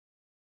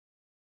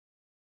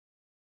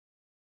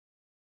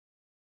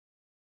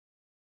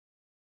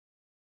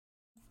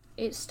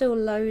It's still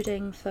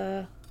loading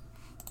for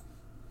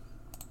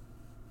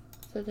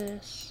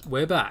this.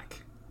 We're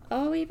back.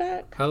 Are we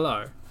back?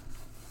 Hello.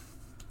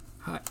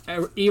 Hi,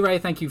 E-Ray,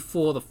 thank you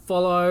for the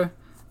follow.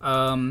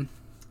 Oh,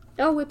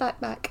 we're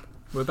back.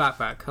 We're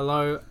back.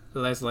 Hello,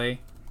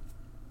 Leslie.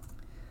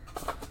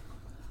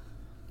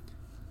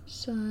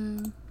 So...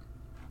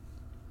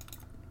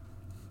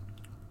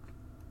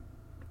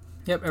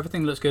 Yep,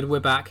 everything looks good. We're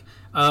back.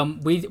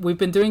 We've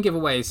been doing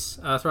giveaways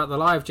throughout the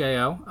live,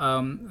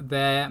 JL.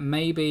 There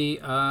may be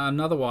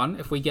another one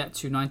if we get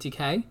to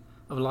 90k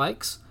of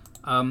likes.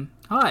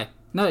 Hi.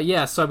 No,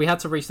 yeah, so we had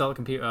to restart the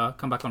computer,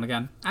 come back on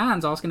again.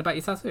 And asking about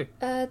your tattoo.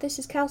 This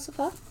is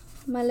Calcifer,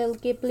 my little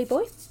Ghibli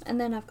boy. And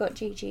then I've got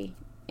Gigi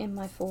in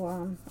my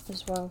forearm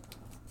as well.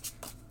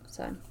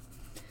 So,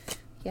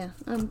 yeah,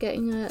 I'm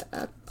getting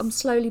I'm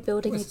slowly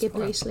building a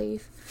Ghibli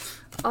sleeve.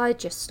 I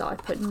just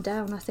started putting them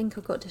down. I think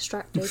I got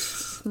distracted,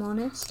 if I'm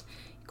honest.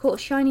 Caught a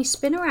shiny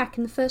spinnerack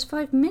in the first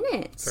 5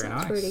 minutes. Very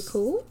That's nice. really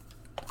cool.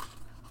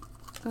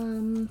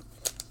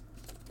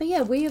 But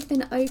yeah, we have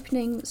been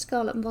opening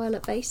Scarlet and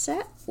Violet base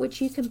set,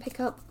 which you can pick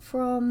up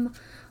from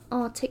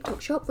our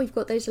TikTok shop. We've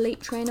got those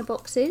Elite Trainer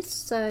boxes.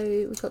 So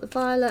we've got the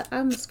Violet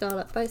and the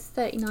Scarlet, both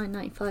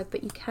 $39.95,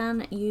 but you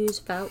can use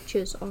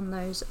vouchers on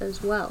those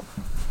as well.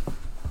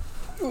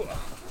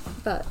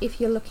 But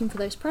if you're looking for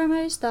those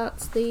promos,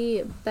 that's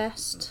the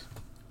best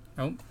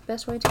way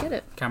to get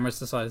it. Camera's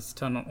decided to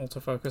turn on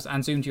autofocus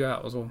and zoomed you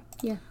out as well.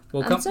 Yeah.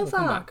 We'll and come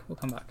back. We'll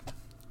come back.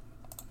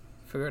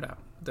 Figure it out.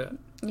 Do it.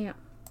 Yeah.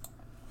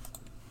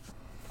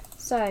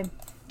 So,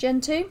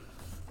 Gen 2?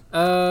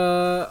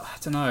 I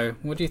don't know.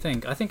 What do you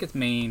think? I think it's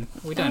mean.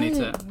 We don't need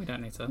to. We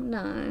don't need to.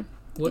 No.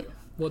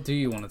 What do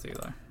you want to do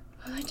though?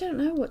 I don't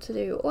know what to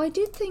do. Well, I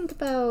did think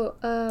about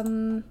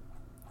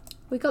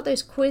we got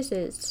those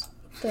quizzes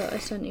that I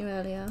sent you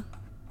earlier.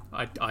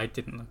 I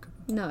didn't look.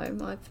 No,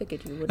 I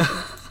figured you wouldn't.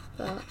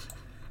 But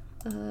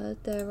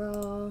there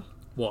are.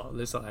 What?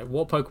 It's like,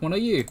 what Pokemon are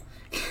you?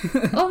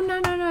 Oh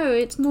no!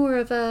 It's more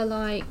of a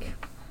like.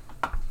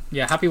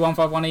 Yeah, happy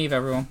 151 Eve,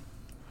 everyone.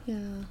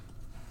 Yeah.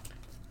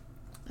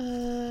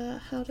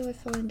 How do I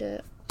find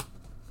it?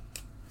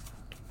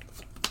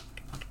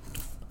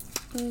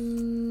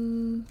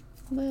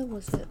 Where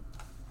was it?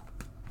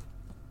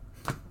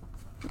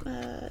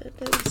 There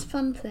was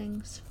fun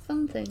things.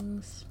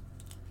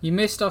 You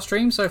missed our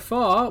stream so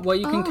far, where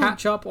you can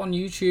catch up on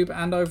YouTube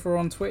and over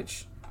on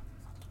Twitch.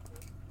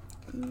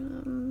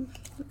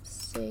 Let's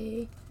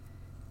see.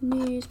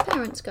 News,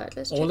 parents guide.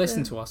 Let's check. Or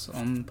listen to us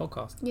on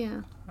podcast.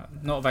 Yeah.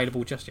 Not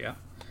available just yet.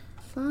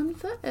 Fun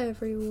for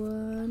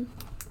everyone.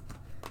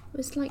 It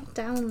was like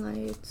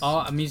downloads. Oh,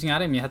 Amusing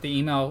Adam, you had the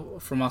email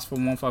from us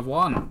from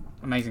 151.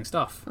 Amazing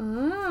stuff.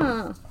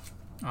 Ah.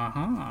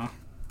 Uh-huh.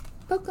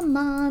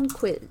 Pokemon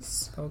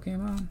quiz.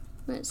 Pokemon.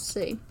 Let's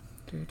see.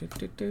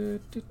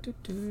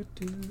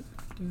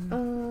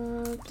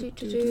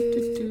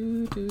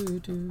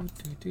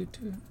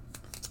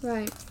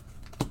 Right.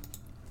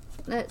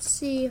 Let's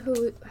see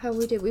how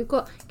we did. We've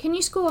got, can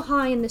you score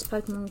high in this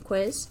Pokemon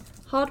quiz?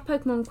 Hard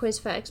Pokemon quiz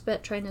for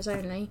expert trainers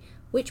only.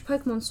 Which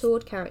Pokemon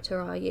sword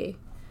character are you?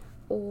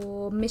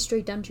 Or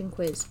mystery dungeon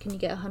quiz. Can you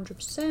get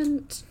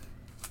 100%?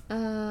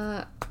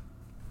 No.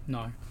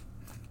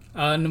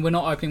 We're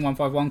not opening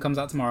 151. Comes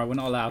out tomorrow. We're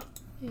not allowed.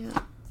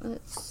 Yeah.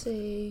 Let's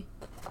see.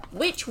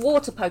 Which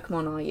water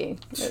Pokemon are you?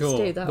 Let's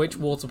do that. Which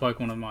water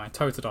Pokemon am I?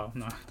 Totodile.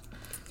 No.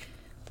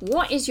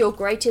 What is your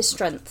greatest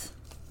strength?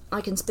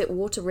 I can spit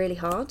water really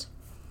hard.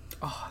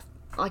 Oh.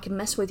 I can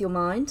mess with your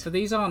mind. So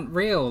these aren't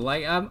real.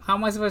 Like, how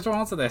am I supposed to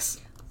answer this?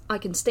 I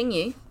can sting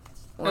you.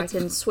 Or I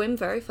can swim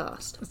very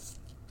fast.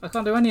 I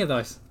can't do any of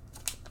those.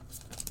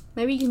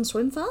 Maybe you can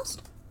swim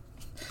fast?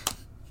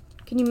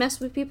 Can you mess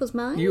with people's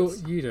minds? You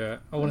do it.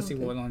 I want to see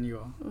what line you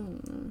are.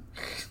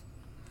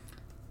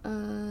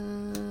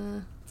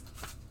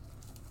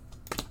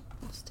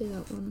 Let's do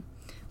that one.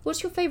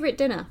 What's your favourite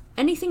dinner?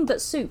 Anything but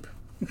soup.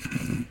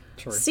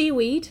 True.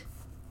 Seaweed.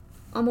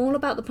 I'm all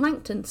about the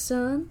plankton,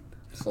 son.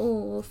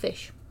 Or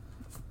fish.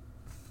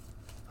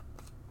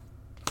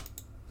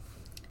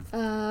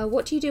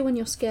 What do you do when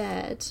you're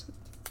scared?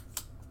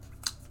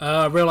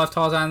 Real life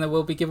Tarzan, there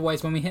will be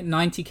giveaways when we hit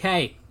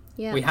 90k.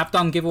 Yeah. We have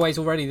done giveaways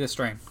already this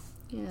stream.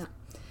 Yeah.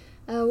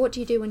 What do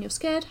you do when you're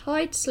scared?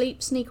 Hide,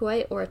 sleep, sneak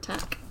away, or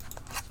attack?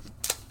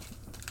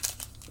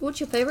 What's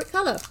your favourite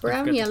colour?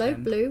 Brown, yellow,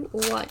 blue,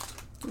 or white?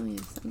 Oh yeah,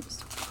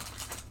 thanks.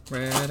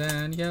 Red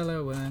and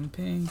yellow and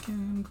pink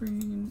and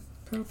green,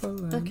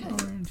 purple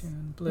and orange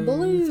and blue.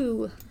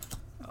 Blue.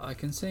 I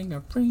can sing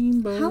a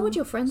rainbow. How would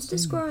your friends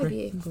describe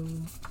you?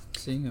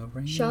 Sing a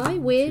rainbow. Shy,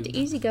 weird,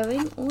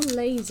 easygoing, or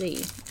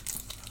lazy?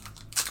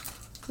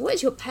 What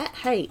is your pet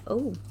hate?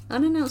 Oh,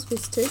 unannounced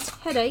visitors,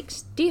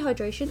 headaches,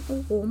 dehydration,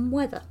 or warm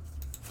weather.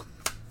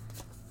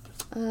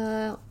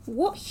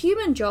 What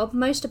human job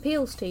most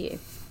appeals to you?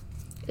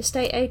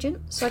 Estate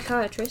agent,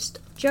 psychiatrist,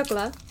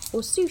 juggler,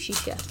 or sushi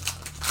chef?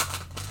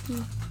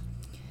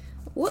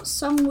 What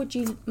song would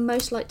you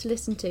most like to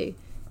listen to?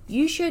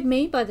 You Showed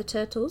Me by the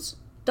Turtles,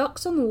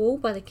 Ducks on the Wall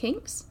by the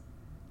Kinks,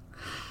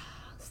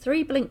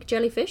 Three Blink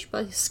Jellyfish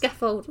by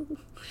Scaffold,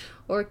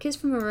 or A Kiss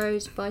from a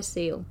Rose by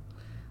Seal.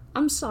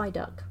 I'm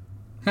Psyduck.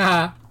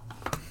 Haha.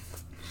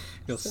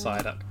 You're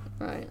Psyduck.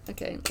 Right,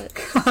 okay.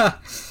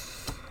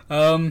 Let's...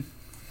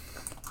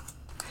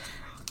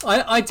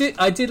 I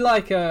did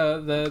like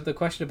the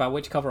question about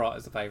which cover art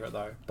is the favourite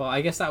though, but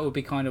I guess that would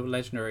be kind of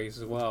legendaries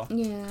as well.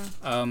 Yeah.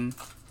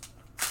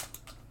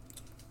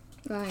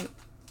 Right.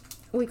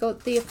 We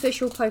got the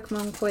official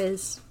Pokemon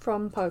quiz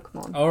from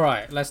Pokemon.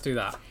 Alright, let's do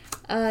that.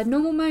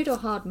 Normal mode or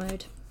hard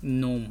mode?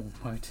 Normal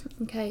mode.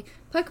 Okay.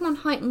 Pokemon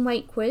height and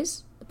weight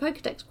quiz, the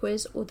Pokedex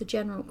quiz, or the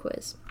general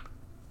quiz?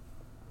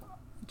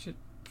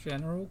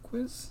 General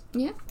quiz?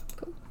 Yeah,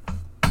 cool.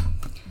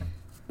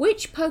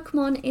 Which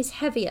Pokemon is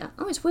heavier?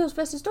 Oh, it's Wheels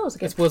versus Doors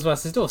again. It's Wheels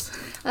versus Doors.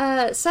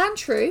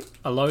 Sandshrew.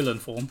 A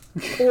lowland form.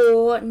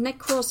 Or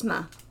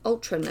Necrozma.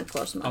 Ultra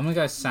Necrozma. I'm gonna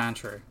go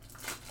Sandshrew.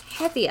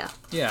 Heavier.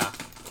 Yeah.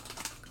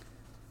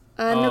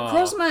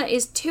 Necrozma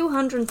is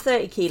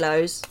 230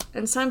 kilos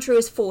and Sandshrew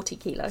is 40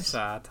 kilos.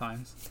 Sad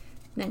times.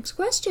 Next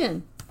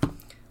question.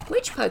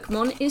 Which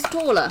Pokemon is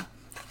taller?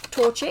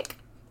 Torchic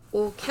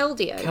or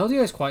Keldeo?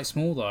 Keldeo is quite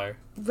small though.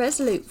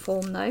 Resolute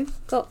form though.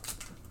 Got.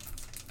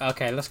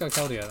 Okay, let's go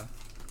Keldeo then.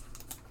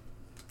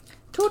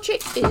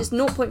 Torchic is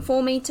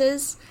 0.4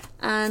 meters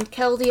and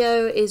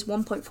Keldeo is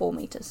 1.4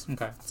 meters.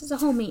 Okay. So there's a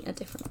whole meter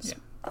difference. Yeah.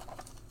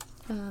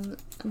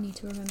 I need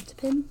to remember to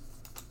pin.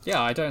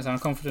 Yeah, I don't sound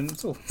confident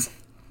at all.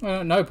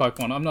 No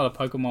Pokemon. I'm not a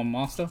Pokemon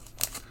master.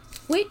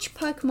 Which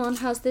Pokemon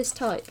has this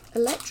type?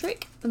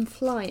 Electric and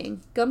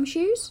Flying.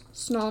 Gumshoes,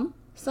 Snom,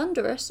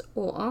 Thundurus,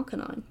 or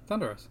Arcanine?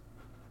 Thundurus.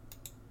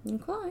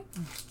 Okay.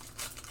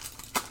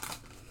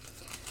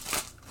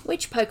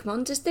 Which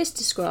Pokemon does this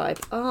describe?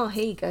 Ah,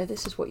 here you go.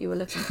 This is what you were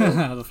looking for.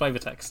 The flavour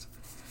text.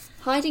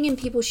 Hiding in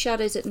people's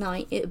shadows at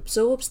night, it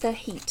absorbs their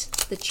heat.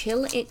 The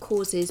chill it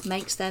causes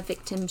makes their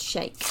victims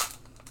shake.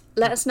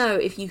 Let us know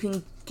if you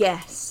can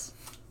guess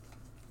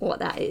what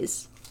that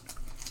is.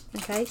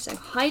 Okay, so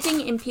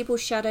hiding in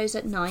people's shadows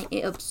at night,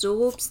 it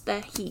absorbs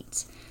their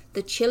heat.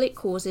 The chill it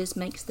causes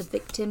makes the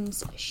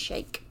victims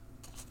shake.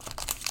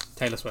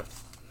 Taylor Swift.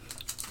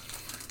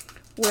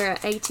 We're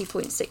at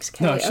 80.6k.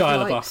 No, of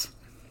Shia likes. LaBeouf.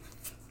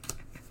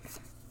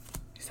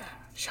 Is that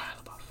Shia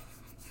LaBeouf?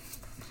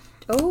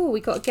 Oh, we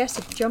got a guess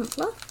of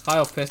Jumpler. Hi,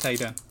 off pissed. How you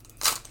doing?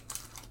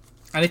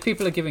 And if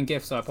people are giving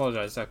gifts, I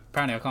apologise. So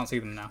apparently, I can't see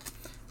them now.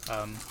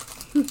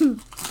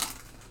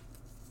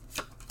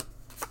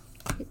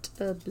 It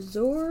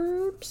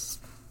absorbs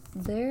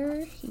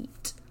their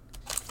heat.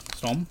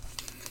 Snom.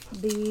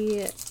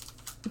 The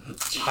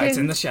Hides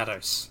in the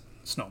shadows.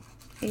 Snom.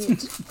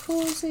 It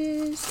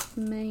causes,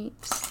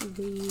 makes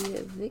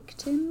the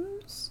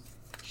victims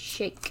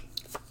shake.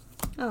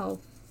 Oh.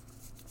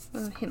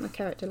 I hit my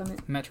character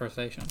limit. Metro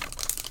Station.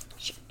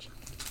 Shake.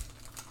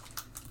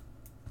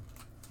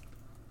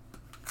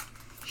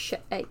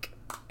 Shake.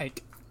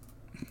 Ache.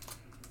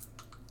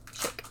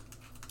 Shake.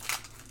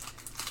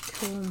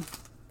 Cool.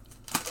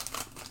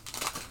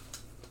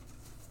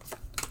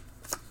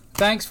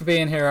 Thanks for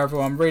being here,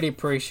 everyone. Really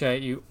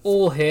appreciate you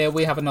all here.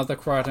 We have another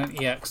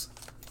Crichton EX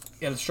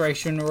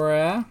illustration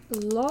rare.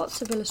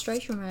 Lots of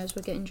illustration rares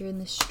we're getting during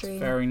this stream.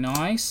 Very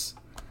nice.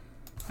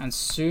 And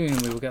soon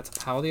we will get to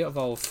Paldea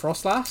Evolved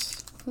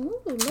Frostlass.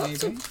 Ooh,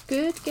 lots Maybe. of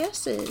good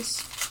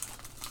guesses.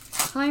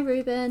 Hi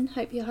Ruben,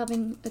 hope you're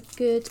having a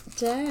good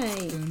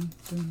day. Dun,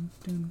 dun,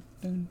 dun,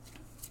 dun.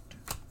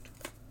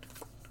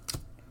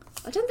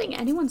 I don't think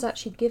anyone's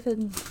actually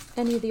given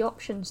any of the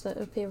options that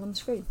appear on the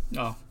screen.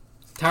 Oh.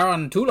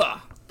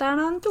 Tarantula.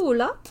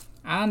 Tarantula.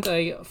 And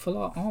a full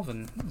art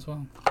Arven as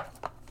well.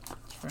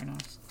 It's very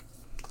nice.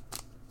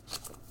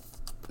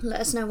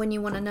 Let us know when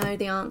you want to know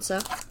the answer.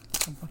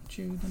 I want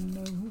you to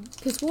know.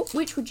 Because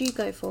which would you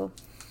go for?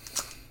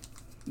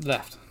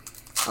 Left.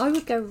 I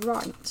would go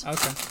right.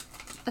 Okay.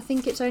 I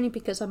think it's only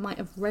because I might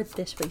have read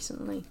this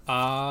recently.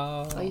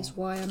 Is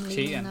why I'm leaning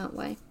cheating. that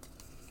way.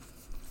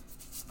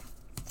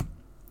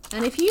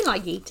 And if you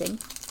like eating,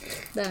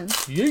 then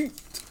Yeet.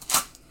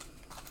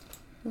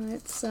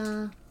 let's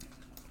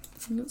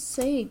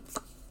see.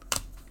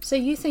 So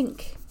you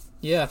think?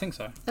 Yeah, I think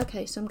so.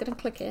 Okay, so I'm going to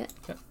click it.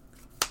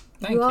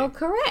 Thank You are you.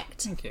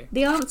 correct. Thank you.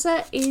 The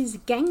answer is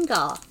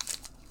Gengar.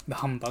 The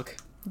humbug.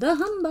 The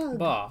humbug.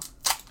 Bar.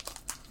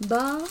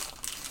 Bar.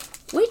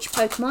 Which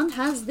Pokemon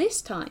has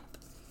this type?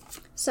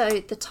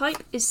 So the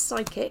type is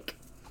Psychic.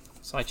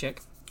 Side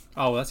chick.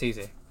 Oh, that's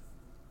easy.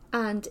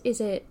 And is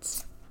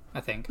it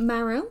I think.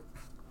 Marill?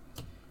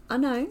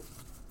 Unknown?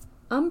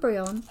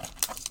 Umbreon?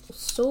 Or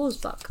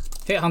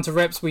Sawsbuck? Hit Hunter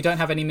Rips, we don't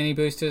have any mini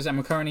boosters and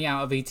we're currently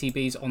out of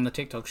ETBs on the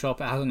TikTok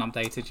shop. It hasn't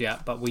updated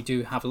yet, but we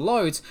do have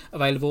loads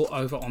available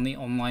over on the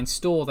online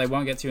store. They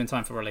won't get to you in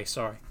time for release,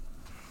 sorry.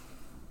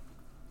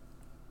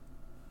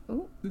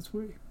 Oh, This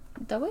way.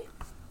 that way?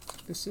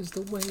 This is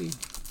the way.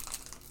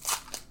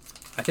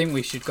 I think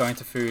we should go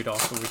into food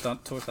after we've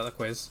talked about the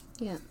quiz.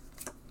 Yeah.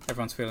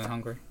 Everyone's feeling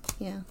hungry.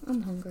 Yeah,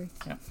 I'm hungry.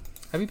 Yeah.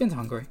 Have you been to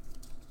Hungary?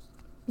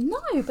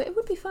 No, but it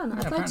would be fun.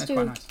 Yeah, I'd like to do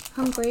apparently it's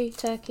quite Hungary,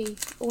 Turkey,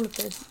 all of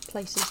those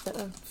places that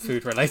are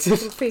Food related.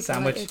 food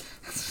Sandwich.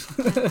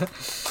 related. Yeah.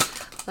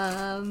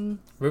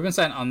 Ruben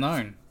saying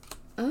unknown.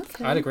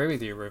 Okay. I'd agree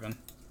with you, Ruben.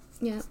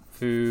 Yeah.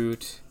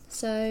 Food.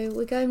 So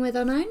we're going with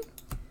unknown.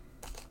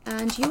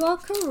 And you are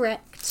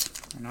correct.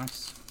 Very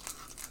nice.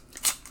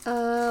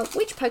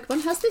 Which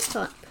Pokemon has this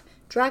type?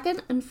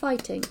 Dragon and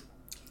fighting.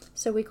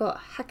 So we got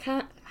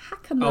Hakamo,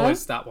 Oh,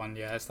 it's that one.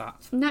 Yeah, it's that.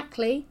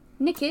 Knackley,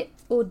 Nickit,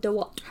 or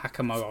Dewott.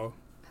 Hakamoa.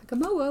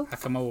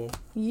 Hakamoa.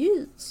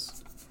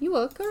 Yes. You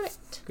are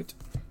correct. Good.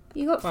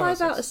 You got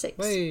 5 out of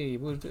 6. Hey,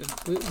 well done.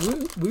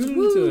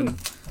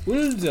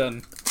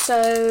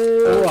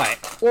 So, All right.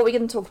 what are we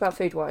going to talk about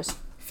food-wise?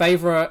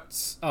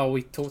 Favourites. Oh,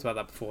 we talked about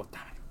that before.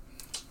 Damn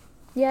it.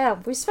 Yeah,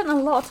 we spent a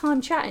lot of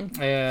time chatting.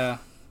 Yeah.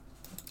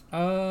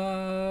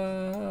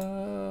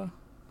 Well,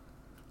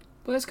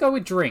 let's go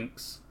with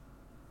drinks.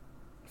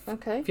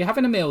 Okay. If you're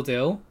having a meal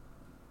deal,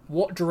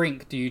 what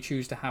drink do you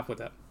choose to have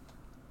with it?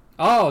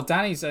 Oh,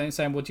 Danny's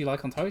saying, what do you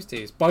like on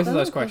toasties? Both of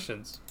those Okay.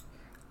 questions.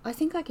 I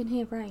think I can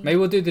hear rain. Maybe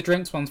we'll do the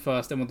drinks ones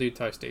first, then we'll do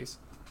toasties.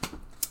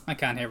 I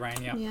can hear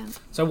rain, yeah. Yeah.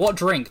 So what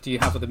drink do you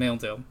have with a meal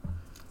deal?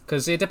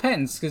 Because it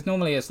depends, because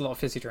normally it's a lot of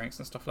fizzy drinks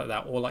and stuff like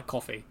that, or like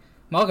coffee.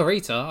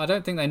 Margarita, I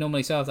don't think they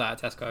normally serve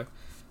that at Tesco.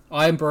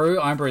 Iron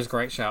brew is a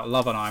great shout.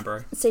 Love an iron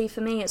brew. See,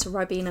 for me, it's a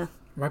Ribena.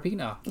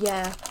 Ribena?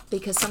 Yeah,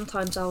 because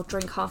sometimes I'll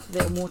drink half of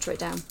it and water it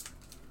down.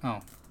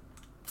 Oh.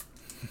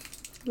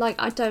 Like,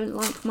 I don't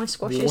like my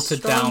squashes Watered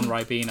strong. down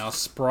Ribena.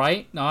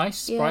 Sprite, nice.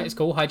 Sprite Yeah. is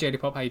cool. Hi, JD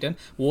Pop, how you doing?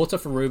 Water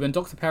for Ruben.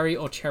 Dr. Perry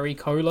or Cherry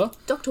Cola?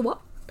 Dr. What?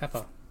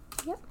 Pepper.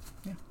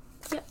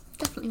 Yep,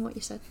 definitely what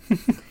you said.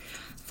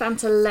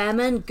 Fanta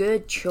Lemon,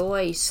 good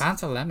choice.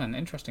 Fanta Lemon,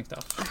 interesting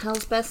stuff.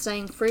 Hellsbeth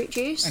saying fruit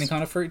juice. Any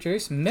kind of fruit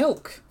juice?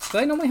 Milk. Do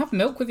they normally have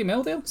milk with your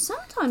meal deal?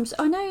 Sometimes.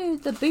 I know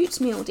the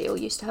Boots meal deal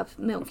used to have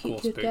milk Of you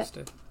course, could Boots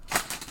get. did.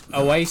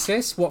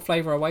 Oasis? What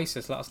flavour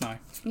Oasis? Let us know.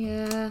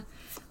 Yeah,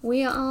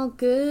 we are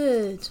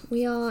good.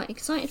 We are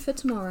excited for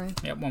tomorrow.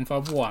 Yep,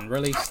 151.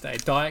 Release day.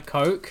 Diet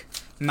Coke.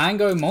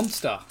 Mango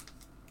Monster.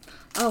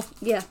 Oh,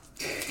 yeah.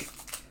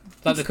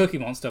 Like the Cookie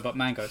Monster, but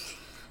mangoes.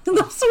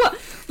 That's what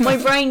my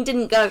brain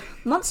didn't go.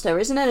 Monster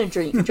is an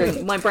energy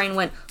drink. My brain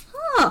went,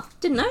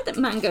 didn't know that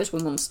mangoes were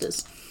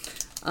monsters.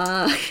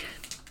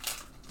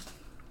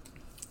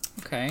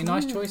 Okay,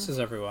 nice choices,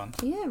 everyone.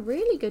 Yeah,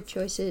 really good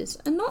choices,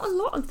 and not a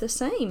lot of the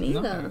same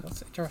either. No,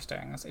 that's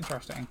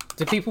interesting.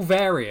 Do people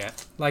vary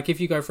it? Like, if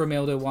you go for a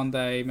meal deal one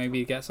day, maybe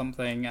you get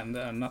something, and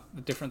a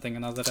different thing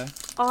another day?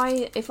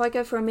 If I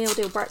go for a meal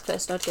deal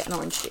breakfast, I'd get an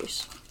orange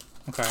juice.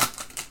 Okay.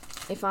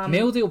 If I'm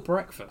Meal deal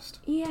breakfast?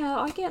 Yeah,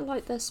 I get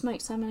like the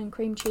smoked salmon and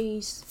cream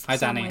cheese. Hi,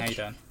 Danny. How sandwich,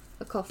 you doing?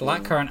 A coffee.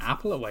 Blackcurrant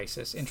apple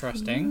Oasis.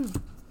 Interesting.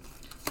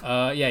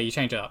 Yeah, you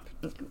change it up.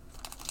 Good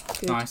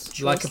Nice.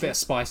 You like a choices. bit of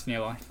spice in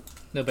your life. A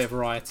little bit of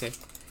variety.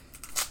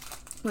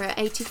 We're at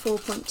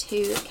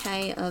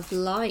 84.2k of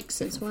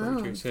likes as well.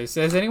 Fruit juices.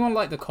 Does anyone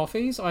like the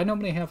coffees? I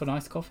normally have an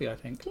iced coffee, I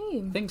think. Do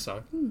you? I think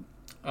so.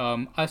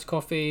 Iced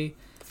coffee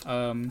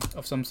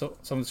of some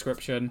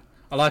description.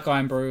 I like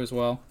iron brew as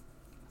well.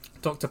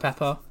 Dr.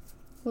 Pepper.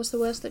 What's the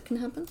worst that can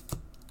happen?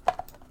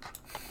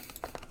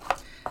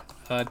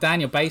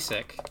 Dan, you're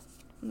basic.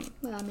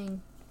 Well, I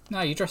mean... No,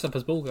 you dress up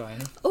as Bull Guy.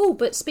 Oh,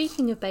 but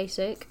speaking of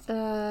basic,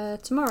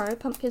 tomorrow,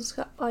 pumpkin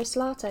ice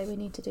latte we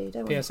need to do,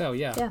 don't we? PSL,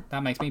 yeah. Yeah.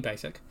 That makes me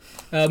basic.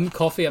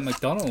 Coffee at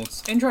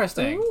McDonald's.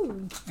 Interesting.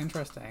 Ooh.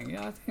 Interesting.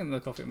 Yeah, I think the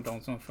coffee at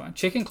McDonald's is fine.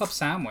 Chicken club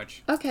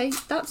sandwich. Okay,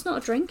 that's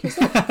not a drink, is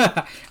it?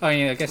 I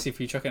mean, I guess if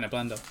you chuck it in a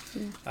blender.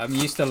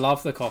 You used to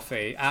love the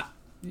coffee at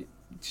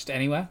just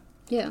anywhere.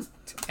 Yeah.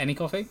 Any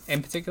coffee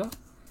in particular?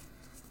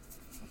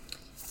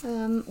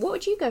 What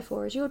would you go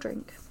for as your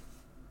drink?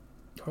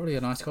 Probably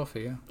a nice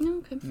coffee, yeah. Oh,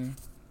 okay.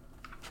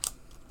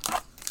 Yeah.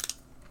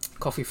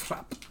 Coffee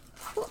flap.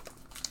 What?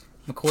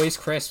 McCoy's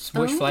crisps.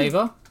 Which Oh.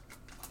 flavour?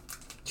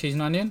 Cheese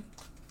and onion.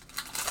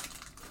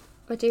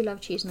 I do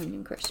love cheese and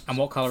onion crisps. And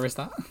what colour is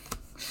that?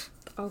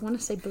 I want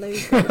to say blue,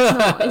 but it's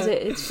not, is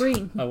it? It's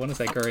green. I want to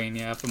say green,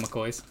 yeah, for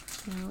McCoy's.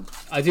 No.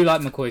 I do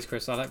like McCoy's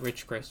crisps. I like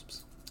rich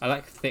crisps. I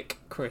like thick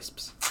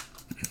crisps.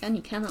 And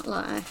you cannot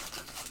lie.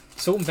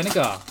 Salt and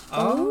vinegar.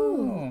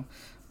 Oh.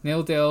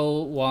 Meal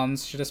deal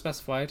ones should have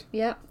specified.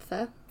 Yep,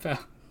 fair.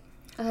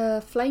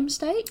 Fair. Flame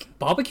steak?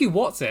 Barbecue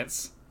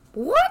What's-Its.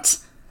 What?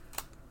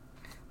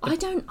 I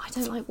don't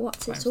like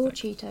What's-Its Flame or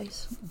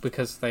Cheetos.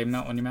 Because they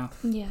melt on your mouth.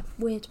 Yeah,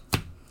 weird.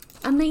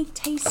 And they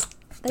taste...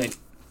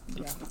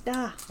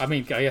 Yeah. I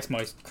mean, I guess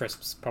most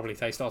crisps probably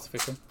taste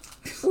artificial.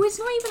 Well, it's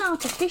not even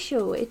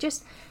artificial.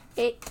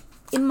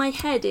 In my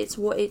head, it's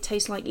what it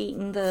tastes like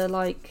eating the,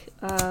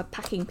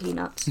 packing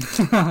peanuts.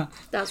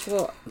 That's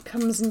what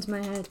comes into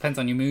my head. Depends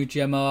on your mood,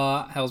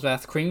 Gemma.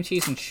 Hellsbeth, cream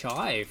cheese and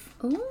chive.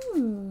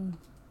 Ooh.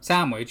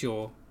 Sandwich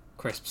or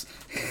crisps?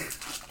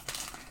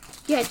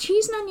 Yeah,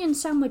 cheese and onion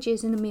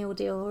sandwiches in a meal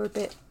deal are a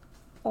bit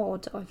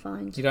odd, I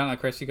find. You don't like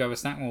crisps, you go with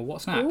snack. Well,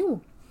 what snack?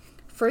 Ooh.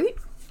 Fruit,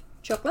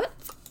 chocolate,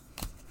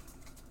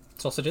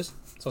 Sausages.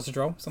 Sausage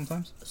roll,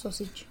 sometimes.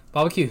 sausage.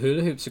 Barbecue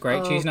hula hoops are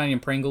great. Oh. Cheese and onion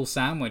Pringles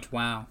sandwich.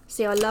 Wow.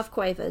 See, I love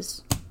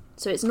Quavers.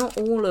 So it's not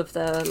all of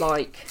the,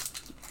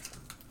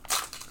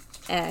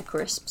 air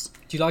crisps.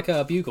 Do you like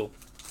a bugle?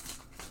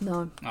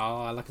 No.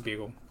 Oh, I like a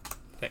bugle.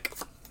 Thick.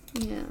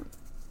 Yeah.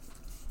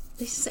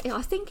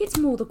 I think it's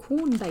more the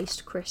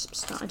corn-based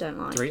crisps that I don't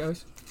like.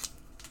 Doritos?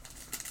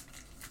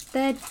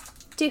 They're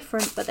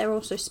different, but they're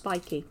also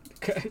spiky.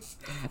 Okay.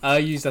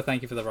 User,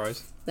 thank you for the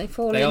rose. They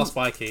are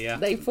spiky, yeah.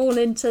 They fall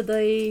into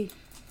the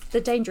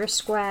dangerous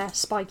square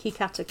spiky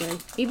category.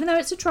 Even though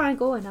it's a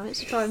triangle, I know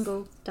it's a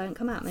triangle. Don't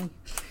come at me.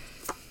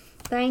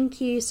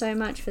 Thank you so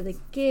much for the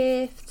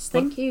gifts.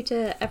 Thank you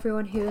to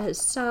everyone who has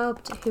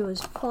subbed, who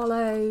has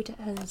followed,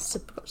 has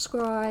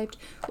subscribed.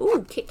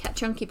 Ooh, Kit Kat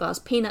Chunky Bars.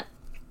 Peanut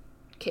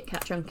Kit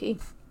Kat Chunky.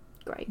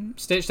 Great.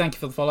 Stitch, thank you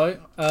for the follow.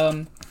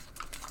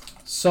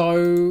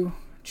 So,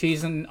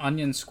 cheese and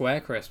onion square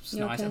crisps.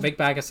 Nice. Okay. A big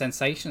bag of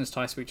Sensations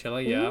Thai sweet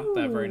chili. Yeah, Ooh.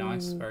 they're very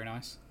nice. Very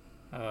nice.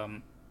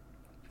 What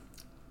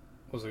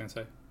was I going to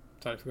say?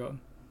 Totally forgotten.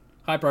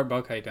 Hi, Broke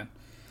Bug. How you doing?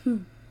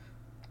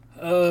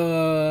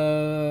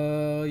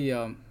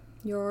 Yeah.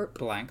 You're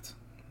Blanked.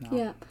 No.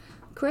 Yeah.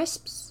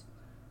 Crisps.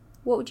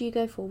 What would you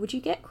go for? Would you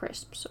get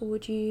crisps, or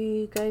would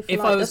you go for If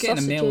like I was the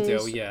getting sausages? a meal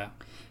deal, yeah.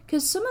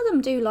 Because some of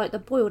them do like the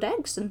boiled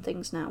eggs and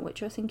things now,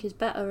 which I think is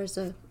better as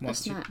a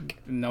snack.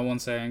 No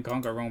one's saying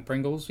can't go wrong with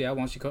Pringles. Yeah,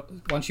 once you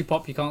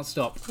pop, you can't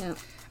stop. Yeah.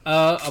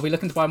 Are we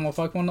looking to buy more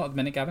Pokemon? Not at the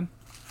minute, Gavin.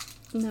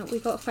 No,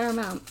 we've got a fair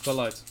amount. Got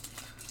loads.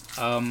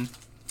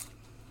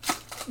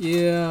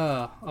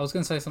 Yeah, I was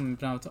going to say something.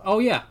 Oh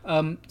yeah,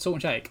 Salt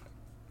and Shake.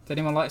 Does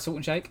anyone like Salt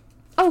and Shake?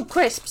 Oh,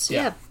 crisps.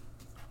 Yeah.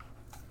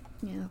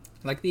 Yeah.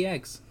 Like the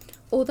eggs.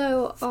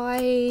 Although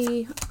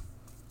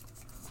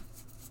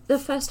the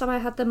first time I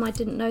had them, I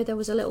didn't know there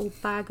was a little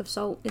bag of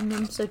salt in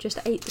them, so just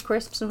ate the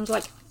crisps and was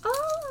like,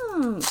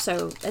 oh,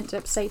 so ended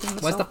up saving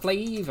the Where's salt. the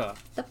flavour?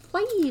 The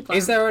flavour.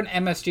 Is there an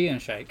MSG in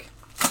Shake?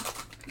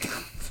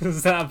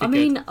 I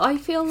mean, I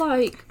feel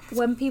like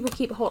when people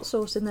keep hot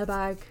sauce in their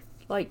bag,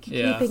 like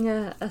keeping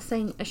a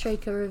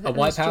shaker of a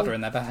white MSG. powder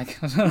in their bag.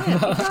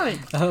 Yeah,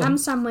 ham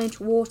sandwich,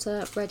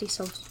 water, ready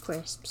salted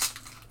crisps.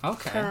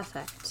 Okay.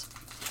 Perfect.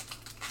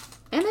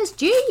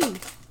 MSG.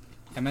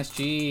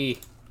 MSG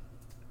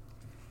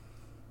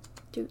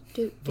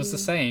was the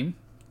same.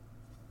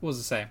 What was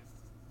the same?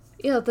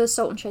 Yeah, the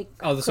salt and shake.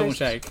 Oh, the salt and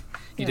crisps. shake.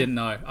 You didn't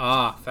know.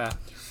 Ah, fair.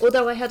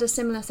 Although I had a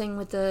similar thing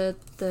with the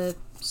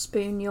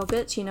spoon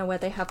yogurts, you know, where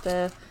they have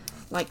the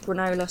like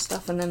granola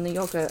stuff and then the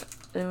yogurt.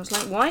 And I was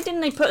like, why didn't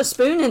they put a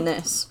spoon in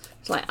this?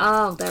 It's like,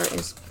 oh, there it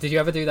is. Did you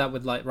ever do that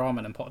with like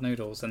ramen and pot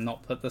noodles and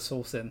not put the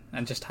sauce in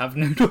and just have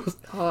noodles?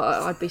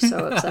 Oh, I'd be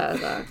so upset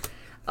at that.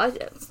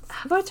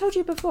 Have I told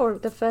you before,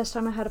 the first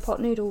time I had a pot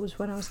noodle was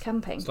when I was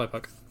camping?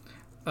 Slowpoke.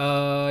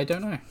 I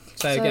don't know.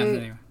 Say So again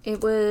anyway.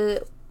 It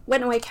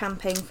went away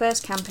camping,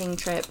 first camping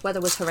trip,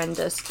 weather was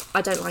horrendous.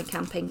 I don't like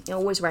camping. It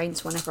always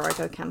rains whenever I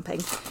go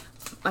camping.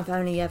 I've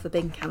only ever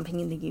been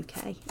camping in the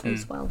UK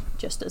as well,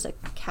 just as a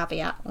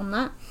caveat on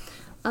that.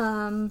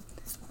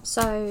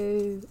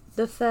 So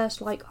the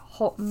first like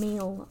hot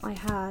meal I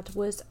had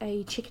was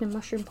a chicken and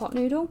mushroom pot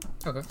noodle.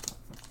 Okay.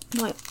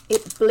 Like,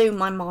 it blew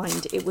my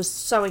mind. It was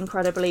so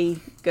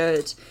incredibly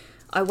good.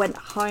 I went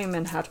home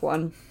and had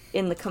one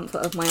in the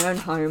comfort of my own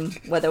home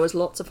where there was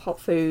lots of hot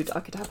food.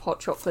 I could have hot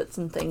chocolates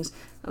and things.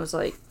 I was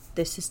like,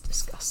 this is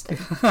disgusting.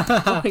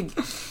 Like,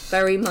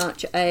 very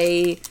much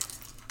if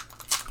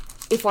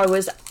I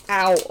was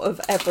out of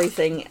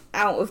everything,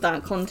 out of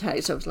that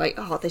context, I was like,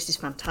 oh, this is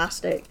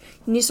fantastic.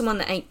 You need someone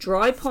that ate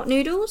dry pot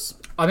noodles?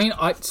 I mean,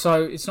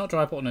 so it's not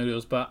dry pot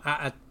noodles, but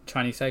at a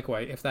Chinese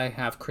takeaway, if they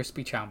have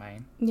crispy chow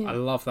mein, I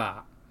love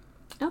that.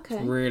 Okay.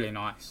 It's really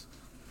nice.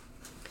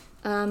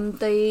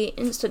 The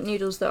instant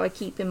noodles that I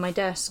keep in my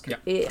desk,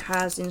 Yep. it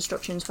has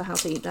instructions for how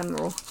to eat them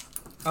raw.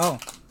 Oh,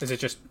 is it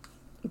just...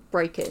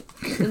 Break it,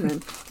 and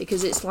then,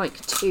 because it's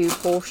like 2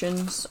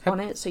 portions on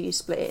it, so you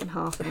split it in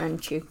half and then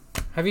chew.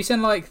 Have you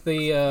seen like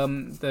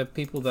the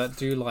people that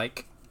do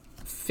like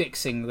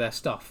fixing their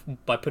stuff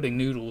by putting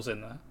noodles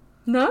in there?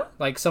 No?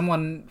 Like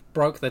someone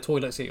broke their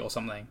toilet seat or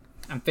something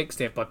and fixed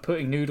it by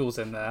putting noodles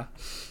in there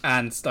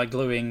and like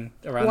gluing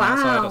around the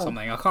outside or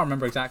something. I can't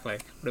remember exactly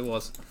what it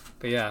was,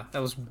 but yeah,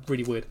 that was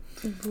really weird.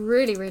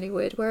 Really, really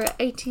weird. We're at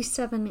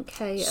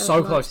 87k.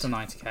 So close to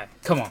 90k.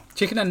 Come on,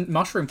 chicken and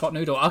mushroom pot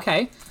noodle.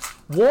 Okay,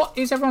 what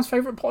is everyone's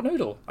favourite pot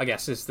noodle? I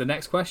guess is the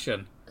next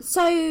question.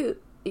 So,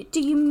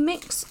 do you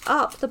mix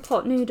up the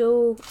pot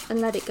noodle and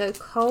let it go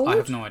cold? I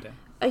have no idea.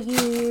 Are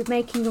you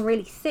making a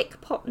really thick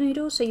pot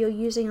noodle, so you're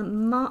using a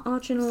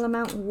marginal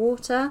amount of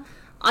water?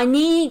 I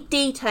need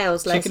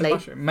details, Chicken Leslie. and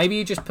mushroom. Maybe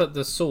you just put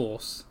the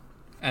sauce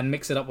and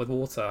mix it up with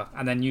water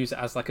and then use it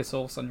as like a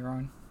sauce on your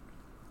own.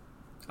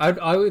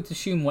 I would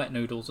assume wet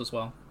noodles as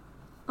well.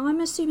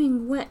 I'm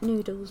assuming wet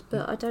noodles,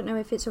 but I don't know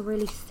if it's a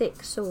really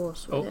thick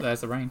sauce. Oh,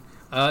 there's the rain.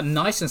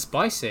 Nice and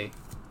spicy.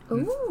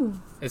 Ooh.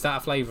 Is that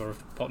a flavour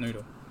of pot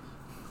noodle?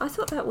 I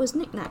thought that was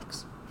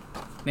knickknacks.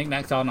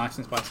 Knickknacks are nice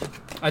and spicy.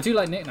 I do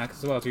like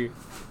knickknacks as well. Do you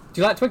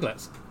like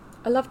Twiglets?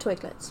 I love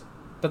Twiglets.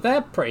 But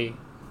they're pretty.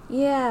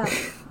 Yeah.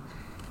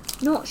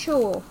 Not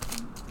sure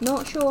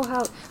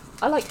how...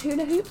 I like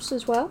hula hoops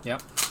as well.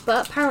 Yep.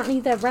 But apparently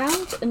they're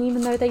round, and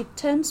even though they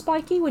turn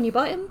spiky when you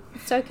bite them,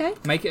 it's okay.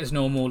 Make it as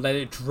normal. Let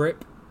it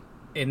drip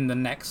in the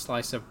next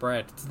slice of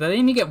bread. They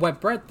only get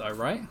wet bread though,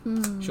 right?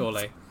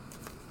 Surely.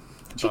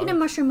 Chicken and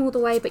mushroom all the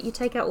way, but you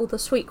take out all the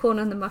sweet corn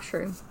and the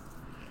mushroom.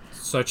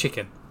 So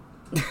chicken.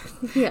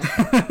 Yeah.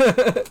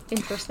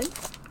 Interesting.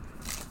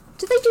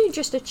 Do they do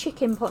just a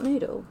chicken pot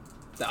noodle?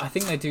 I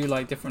think they do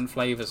like different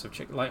flavours of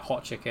chicken, like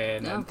hot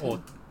chicken, Okay.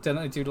 or don't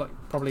they do like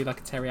probably like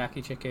a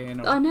teriyaki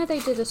chicken? Or I know they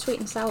did a sweet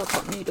and sour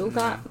pot noodle.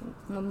 That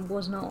one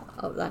was not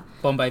up there.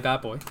 Bombay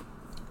Bad Boy.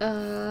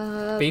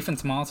 Beef. Beef and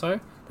tomato.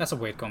 That's a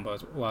weird combo.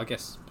 Well, I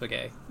guess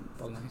spaghetti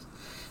bolognese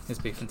is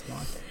beef and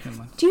tomato. Never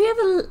mind. Do you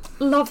ever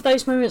love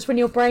those moments when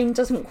your brain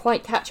doesn't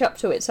quite catch up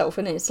to itself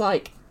and it's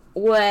like,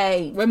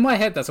 wait. In my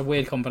head, that's a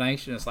weird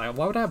combination. It's like,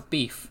 why would I have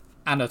beef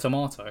and a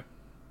tomato?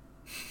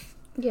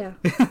 Yeah.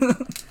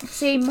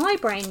 See, my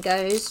brain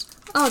goes,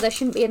 oh, there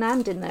shouldn't be an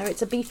and in there.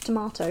 It's a beef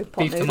tomato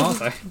pot Beef noodle.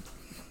 tomato.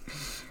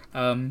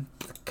 The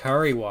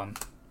curry one.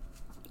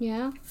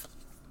 Yeah.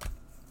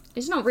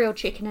 It's not real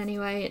chicken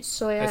anyway. It's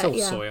soya. It's all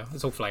yeah. soya.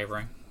 It's all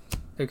flavouring.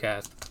 Who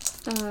cares?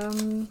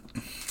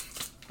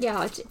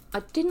 Yeah,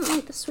 I didn't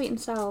like the sweet and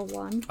sour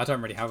one. I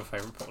don't really have a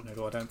favourite pot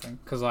noodle. I don't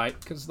think because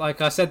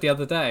like I said the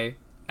other day,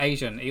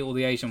 Asian, eat all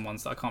the Asian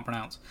ones that I can't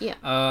pronounce.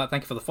 Yeah.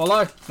 Thank you for the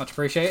follow. Much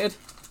appreciated.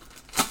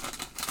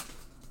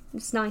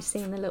 It's nice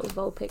seeing the little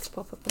Vulpix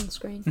pop up on the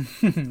screen.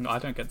 I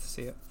don't get to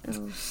see it.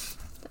 Oh,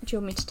 do you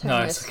want me to turn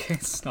No, this? it's okay.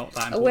 It's not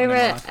that important. We're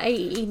in at life.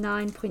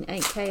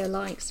 89.8k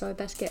likes, so I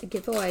best get a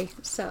giveaway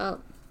set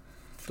up.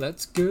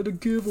 Let's get a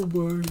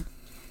giveaway.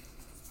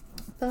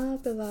 Ba,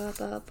 ba, ba,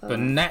 ba, ba.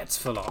 Burnett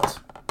for lot.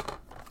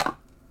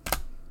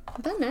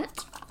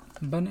 Burnett.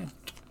 Burnett.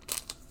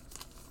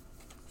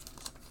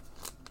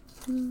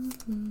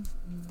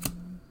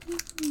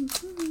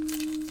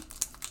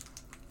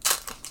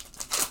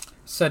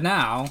 So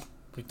now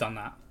we've done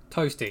that.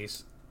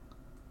 Toasties.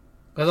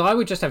 Because I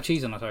would just have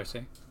cheese on a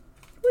toastie.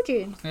 Would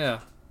you? Yeah.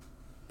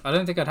 I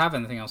don't think I'd have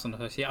anything else on a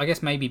toastie. I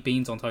guess maybe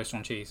beans on toast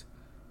on cheese.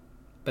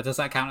 But does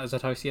that count as a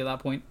toastie at that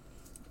point?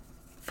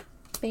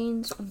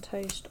 Beans on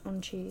toast on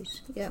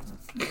cheese. Yeah.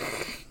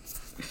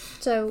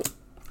 So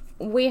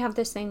we have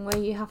this thing where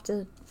you have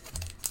to,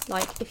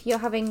 like, if you're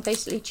having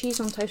basically cheese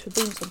on toast with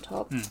beans on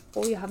top,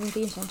 or you're having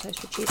beans on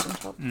toast with cheese on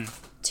top,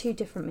 2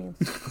 different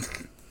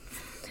meals.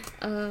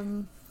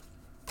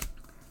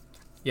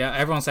 Yeah,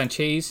 everyone's saying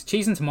cheese.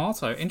 Cheese and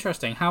tomato.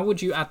 Interesting. How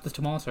would you add the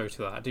tomato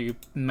to that? Do you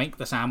make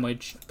the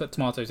sandwich, put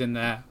tomatoes in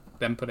there,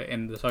 then put it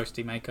in the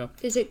toasty maker?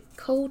 Is it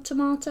cold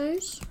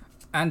tomatoes?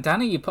 And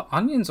Danny, you put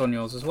onions on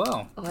yours as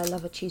well. Oh, I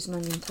love a cheese and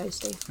onion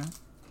toasty. Yeah.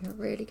 They're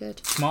really good.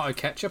 Tomato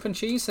ketchup and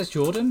cheese, says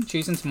Jordan.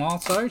 Cheese and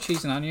tomato,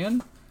 cheese and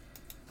onion.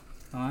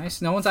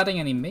 Nice. No one's adding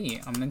any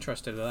meat. I'm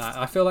interested in that.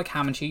 I feel like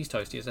ham and cheese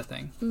toasty is a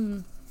thing.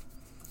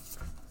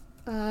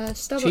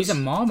 Starbucks. Cheese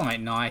and Marmite,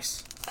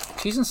 nice.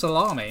 Cheese and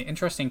salami,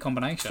 interesting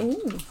combination.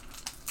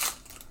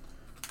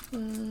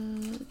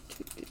 Ooh.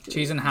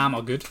 Cheese and ham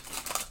are good.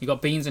 You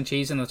got beans and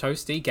cheese in the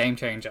toasty, game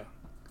changer.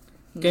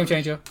 Game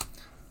changer.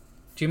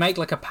 Do you make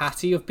like a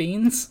patty of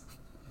beans?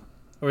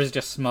 Or is it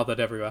just smothered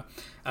everywhere?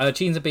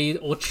 Cheese and beans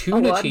or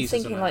tuna I'm cheese.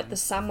 thinking like the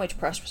sandwich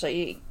press so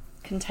it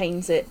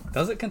contains it.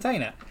 Does it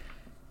contain it?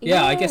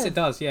 Yeah, I guess Yeah. it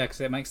does, yeah,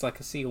 because it makes like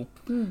a seal.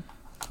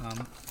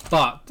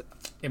 But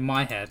in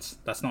my head,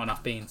 that's not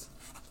enough beans.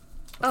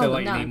 I feel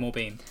like you need more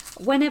beans.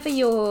 Whenever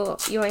you're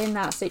in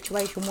that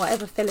situation,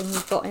 whatever filling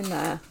you've got in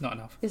there Not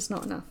enough. is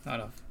not enough. Not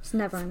enough. It's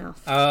never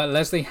enough.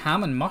 Leslie,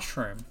 ham and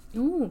mushroom.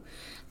 Ooh.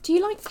 Do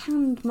you like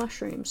canned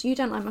mushrooms? You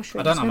don't like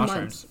mushrooms. I don't like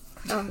never mushrooms.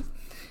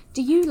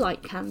 Do you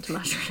like canned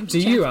mushrooms? Do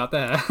Jeff? you out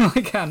there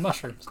like canned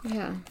mushrooms?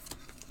 Yeah.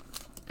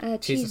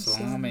 Cheese and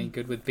salami,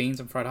 good with beans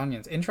and fried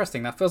onions.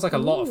 Interesting. That feels like a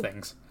lot of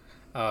things.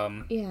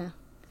 Yeah.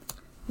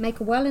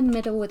 Make a well in the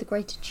middle with a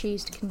grated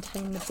cheese to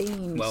contain the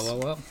beans.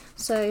 Well.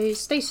 So,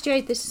 Stacey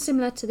J, this is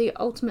similar to the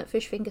ultimate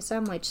fish finger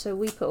sandwich. So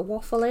we put a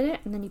waffle in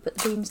it, and then you put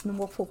the beans in the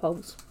waffle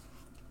holes.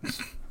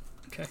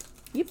 Okay.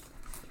 Yep.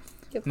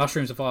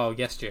 Mushrooms are vile.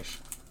 Yes, Jish.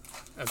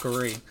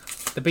 Agree.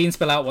 The beans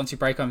spill out once you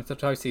break them into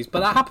toasties,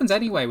 but that happens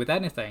anyway with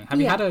anything. Have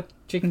you had a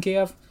chicken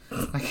Kiev?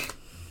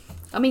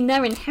 I mean,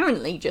 they're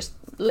inherently just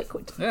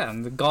liquid. Yeah,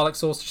 and the garlic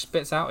sauce just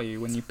spits out at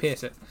you when you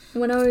pierce it.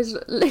 When I was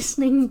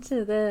listening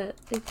to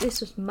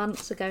this was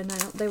months ago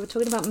now, they were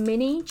talking about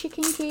mini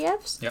chicken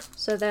Kievs. Yep.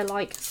 So they're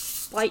like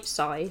bite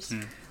size.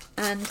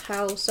 And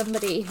how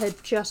somebody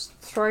had just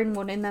thrown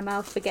one in their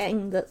mouth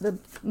forgetting that the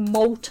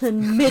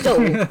molten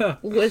middle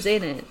was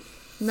in it.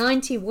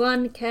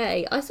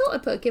 91k. I thought I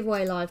put a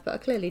giveaway live, but I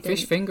clearly didn't.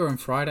 Fish finger and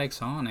fried egg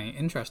sarnie.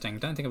 Interesting.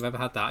 Don't think I've ever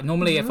had that.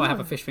 Normally, if I have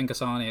a fish finger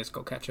sarnie, it's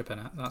got ketchup in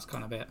it. That's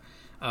kind of it.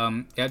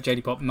 Yeah,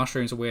 JD Pop.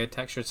 Mushrooms are weird.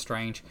 Textured,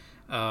 strange.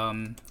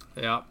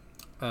 Yeah.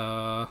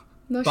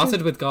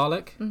 Buttered with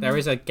garlic. There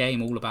is a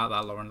game all about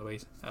that, Lauren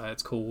Louise.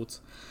 It's called...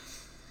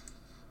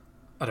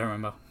 I don't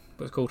remember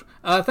what it's called.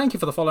 Thank you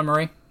for the follow,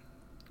 Marie.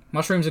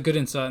 Mushrooms are good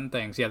in certain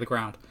things. Yeah, the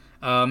ground.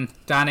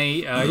 Danny,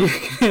 you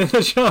can hear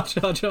the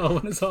jar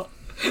when it's hot.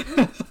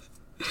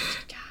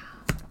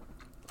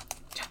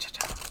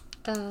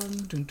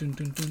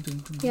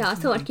 Yeah, I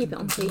thought I'd keep it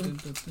on theme.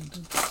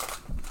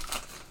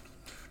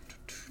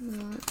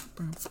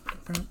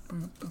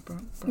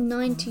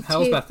 92.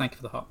 Hellsbeth, thank you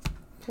for the hot.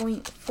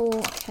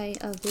 0.4k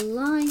of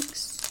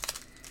likes.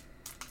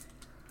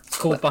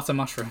 called butter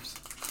mushrooms.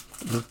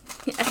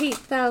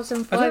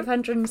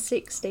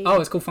 8,560. Oh,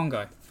 it's called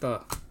fungi. Duh.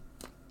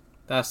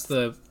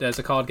 There's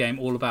a card game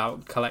all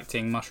about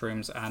collecting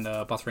mushrooms and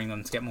buttering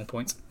them to get more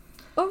points.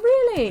 Oh,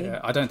 really? Yeah,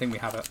 I don't think we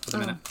have it at the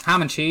minute.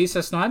 Ham and cheese,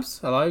 says Snipes.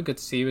 Hello, good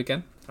to see you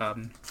again.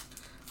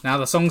 Now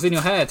the song's in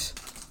your head.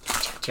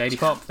 JD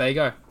Pop, there you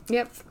go.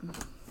 Yep.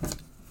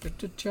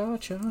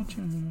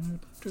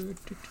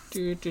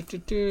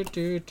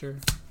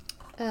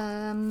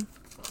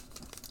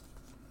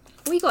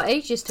 We got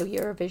ages till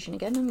Eurovision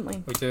again, haven't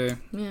we? We do.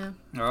 Yeah.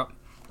 Oh,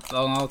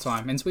 long old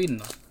time. In Sweden,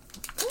 though.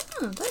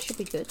 Oh, that should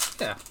be good.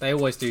 Yeah, they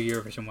always do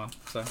Eurovision well,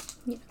 so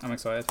yeah. I'm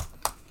excited.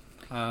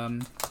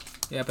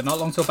 Yeah, but not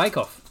long till Bake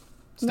Off.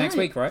 It's next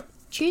week, right?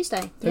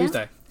 Tuesday.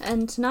 Tuesday. Yeah.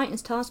 And tonight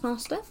is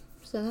Taskmaster,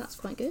 so that's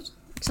quite good.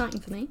 Exciting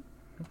for me.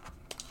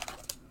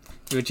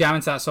 You were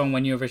jamming to that song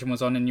when Eurovision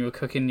was on and you were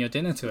cooking your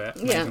dinner to it.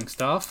 Amazing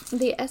stuff.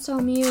 The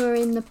SRMU are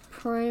in the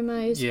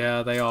promos.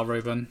 Yeah, they are,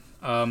 Ruben.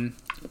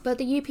 But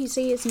the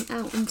UPC isn't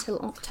out until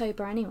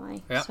October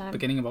anyway. Yeah, so.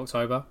 Beginning of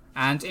October.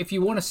 And if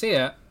you want to see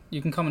it,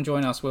 you can come and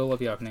join us. We'll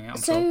be opening it,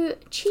 I'm sure.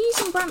 Cheese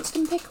and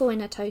Branston pickle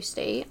in a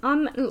toasty.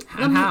 And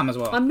ham as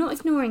well. I'm not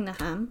ignoring the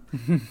ham.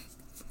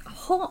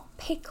 Hot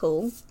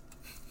pickle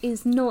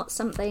is not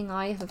something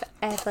I have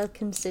ever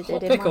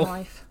considered in my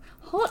life.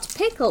 Hot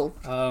pickle?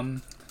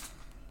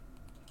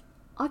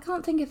 I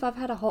can't think if I've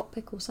had a hot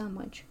pickle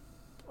sandwich.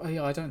 Oh,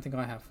 yeah, I don't think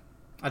I have.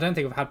 I don't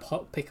think I've had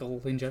hot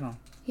pickle in general.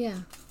 Yeah.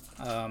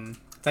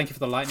 Thank you for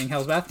the lightning,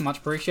 Hellsbeth. Much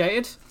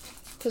appreciated.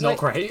 Not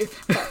great.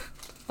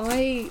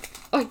 I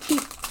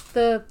keep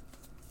the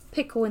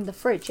pickle in the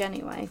fridge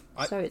anyway,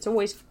 so it's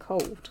always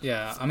cold.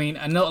 Yeah, I mean,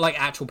 and not like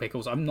actual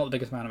pickles. I'm not the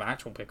biggest fan of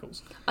actual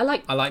pickles. I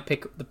like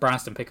the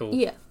Branston pickle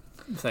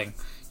thing.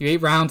 You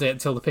eat round it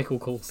until the pickle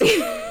cools.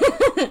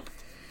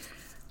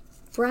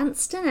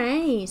 Branston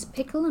A's,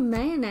 pickle and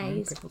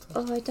mayonnaise.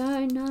 Oh, I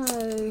don't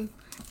know.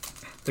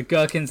 The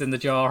gherkins in the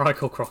jar I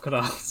call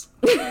crocodiles.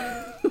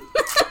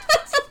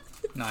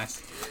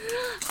 Nice.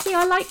 See,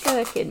 I like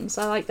gherkins.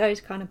 I like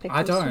those kind of pickles.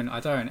 I don't.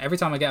 Every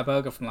time I get a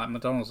burger from like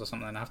McDonald's or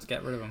something, I have to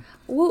get rid of them.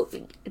 Well,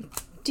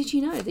 did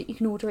you know that you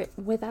can order it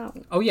without?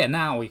 Oh yeah,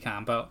 now we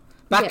can, but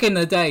back in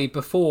the day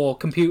before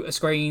computer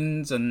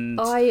screens and...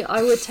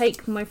 I would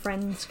take my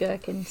friend's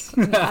gherkins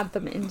and add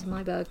them into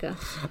my burger.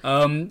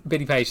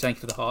 Biddy Page, thank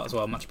you for the heart as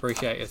well. Much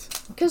appreciated.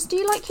 Because do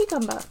you like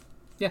cucumber?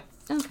 Yeah.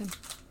 Okay.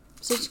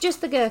 So it's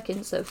just the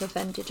gherkins that have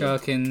offended you?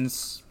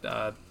 Gherkins,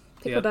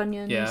 pickled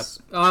onions. Yeah.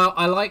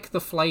 I like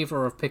the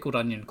flavour of pickled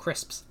onion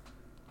crisps.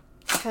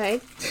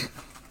 Okay.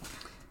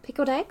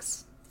 Pickled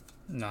eggs?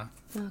 No.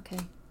 Okay.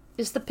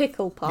 It's the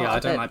pickle part. Yeah, I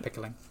don't like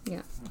pickling.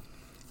 Yeah.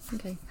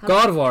 Okay.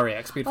 God of War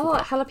EX, beautiful. Oh,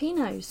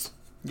 jalapenos.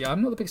 Yeah,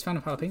 I'm not the biggest fan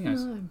of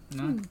jalapenos.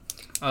 No.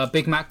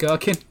 Big Mac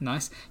gherkin,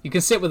 nice. You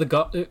can sit with a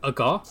gar of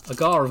gherkins. A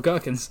gar of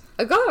gherkins?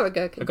 A gar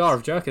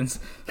of jerkins.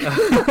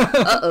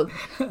 Uh-oh.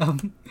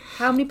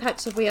 How many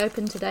packs have we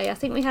opened today? I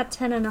think we had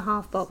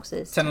 10.5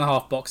 boxes.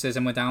 10.5 boxes,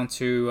 and we're down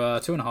to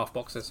 2.5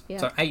 boxes. Yeah.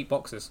 So 8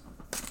 boxes.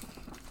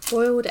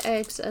 Boiled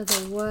eggs are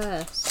the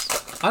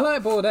worst. I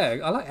like boiled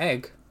egg. I like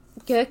egg.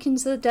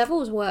 Gherkins are the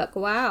devil's work.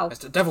 Wow. It's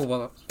the devil's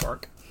work.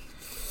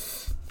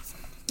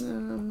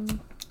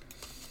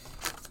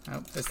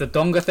 It's the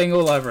donga thing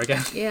all over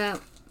again. Yeah.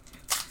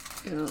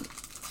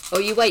 Oh,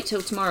 you wait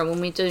till tomorrow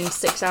when we're doing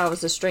 6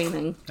 hours of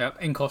streaming.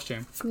 Yep, in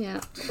costume.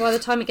 Yeah. By the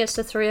time it gets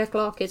to 3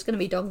 o'clock, it's going to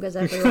be dongas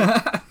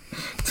everywhere.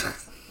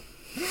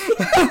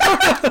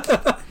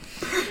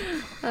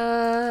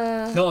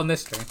 Not on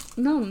this stream.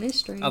 Not on this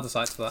stream. Other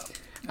sites for that.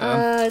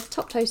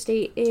 Top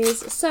Toasty is...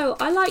 So,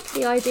 I like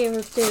the idea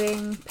of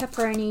doing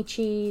pepperoni,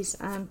 cheese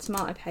and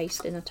tomato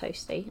paste in a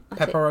toasty.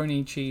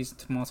 Pepperoni, cheese,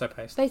 tomato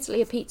paste.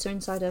 Basically a pizza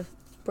inside of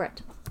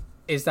bread.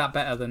 Is that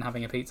better than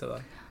having a pizza,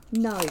 though?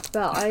 No,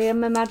 but I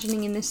am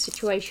imagining in this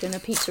situation a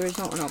pizza is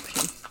not an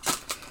option.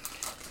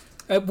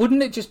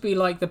 Wouldn't it just be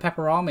like the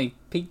pepperami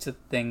pizza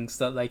things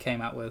that they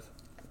came out with?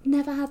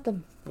 Never had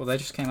them. Well, they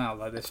just came out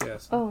like this year.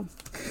 So. Oh.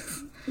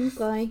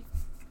 Okay.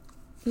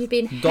 You'd be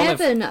in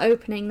heaven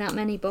opening that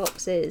many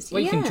boxes.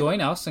 Well, you can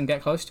join us and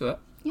get close to it.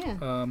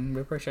 Yeah.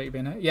 We appreciate you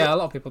being here. Yeah, a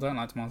lot of people don't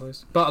like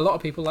tomatoes. But a lot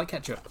of people like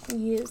ketchup.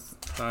 Yes.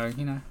 So,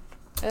 you know.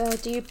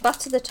 Do you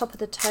butter the top of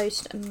the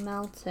toast and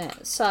melt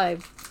it? So...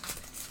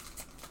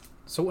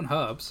 Salt and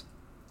herbs.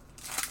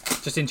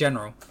 Just in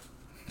general.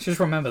 Just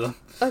remember them.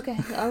 Okay,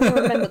 I will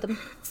remember them.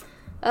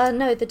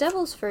 No, the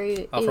Devil's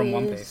Fruit are from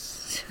One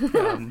Piece.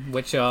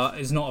 Which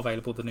is not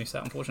available, the new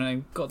set,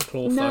 unfortunately. Got the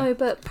cloth, No, though.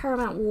 but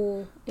Paramount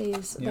War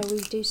is... Though we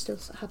do still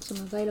have some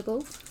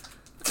available.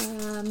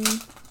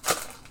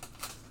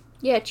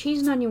 Yeah,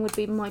 cheese and onion would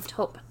be my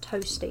top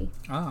toasty.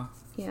 Ah.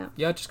 Yeah.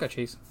 Yeah, just go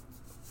cheese.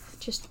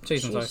 Just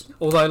cheese and toast.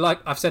 Although, like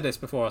I've said this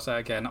before, I'll say it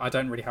again, I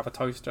don't really have a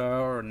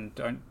toaster and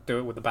don't do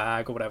it with a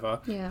bag or whatever.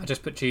 Yeah. I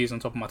just put cheese on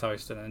top of my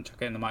toast and then chuck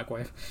it in the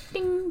microwave.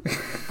 Ding!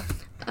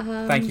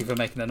 Thank you for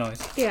making the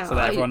noise. Yeah. So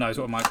that everyone knows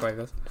what a microwave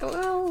is.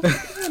 Well,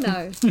 you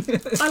know.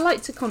 I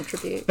like to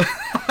contribute.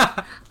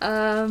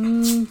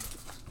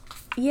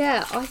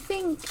 Yeah, I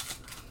think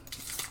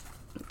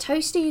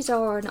toasties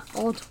are an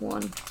odd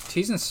one.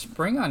 Cheese and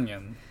spring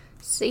onion.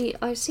 See,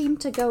 I seem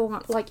to go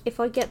on, like, if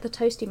I get the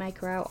toasty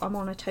maker out, I'm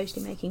on a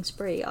toasty making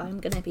spree. I'm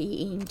going to be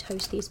eating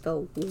toasties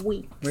for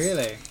weeks.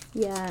 Really?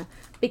 Yeah,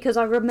 because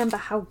I remember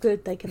how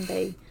good they can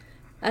be.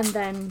 And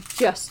then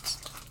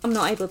I'm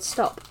not able to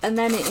stop. And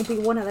then it'll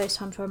be one of those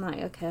times where I'm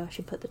like, okay, I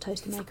should put the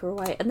toasty maker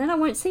away. And then I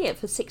won't see it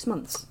for 6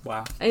 months.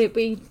 Wow. It'll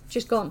be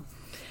just gone.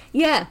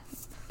 Yeah,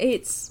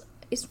 it's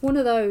one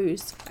of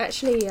those.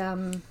 Actually,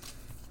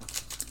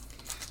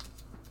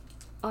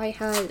 I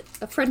had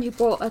a friend who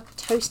brought a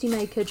toasty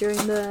maker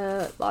during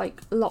the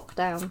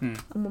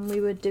lockdown, and when we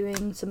were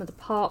doing some of the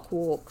park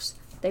walks,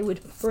 they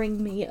would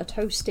bring me a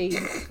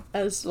toasty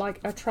as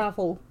like a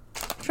travel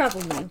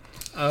thing.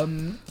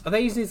 Are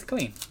they easy to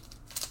clean?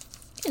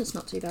 It's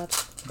not too bad.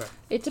 Okay.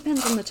 It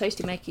depends on the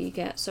toasty maker you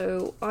get.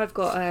 So I've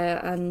got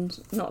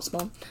not a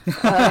small,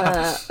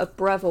 a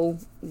Breville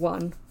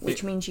one,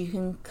 which means you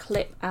can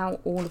clip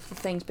out all of the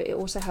things, but it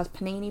also has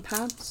panini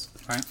pads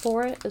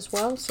for it as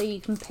well, so you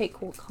can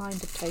pick what kind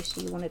of toaster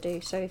you want to do.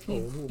 So if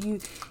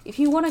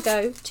you want to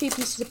go 2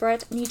 pieces of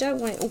bread and you don't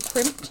want it all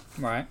crimped,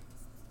 right,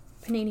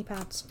 panini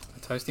pads. A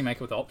toasty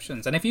maker with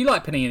options. And if you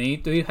like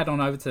panini, do head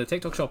on over to the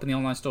TikTok shop in the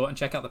online store and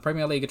check out the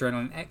Premier League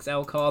Adrenaline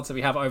XL cards that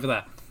we have over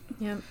there.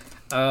 Yeah.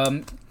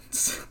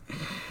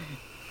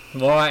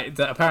 Right,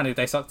 apparently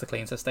they suck to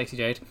clean, says Stacey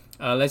Jade.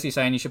 Leslie's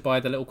saying you should buy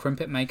the little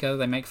crimpet maker.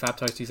 They make fab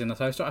toasties in the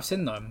toaster. I've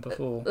seen them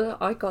before.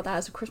 I got that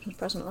as a Christmas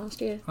present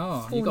last year.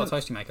 Oh, you got a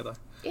toasty maker though?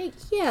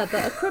 Yeah,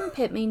 but a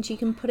crimpet means you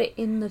can put it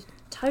in the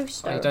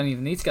toaster. Oh, you don't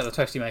even need to get the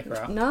toasty maker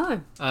out.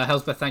 No.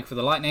 Hellsbeth, thank you for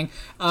the lightning.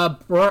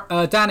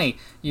 Danny,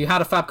 you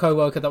had a fab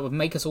co-worker that would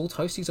make us all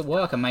toasties at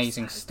work.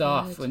 Amazing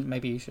stuff.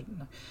 Maybe you shouldn't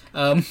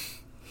know.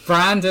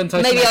 Brandon,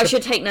 maybe I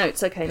should take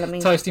notes. Okay, let me.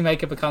 Toasty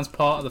maker becomes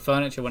part of the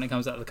furniture when it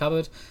comes out of the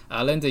cupboard.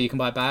 Linda, you can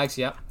buy bags.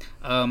 Yep.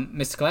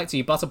 Mr. Collector,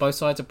 you butter both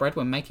sides of bread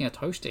when making a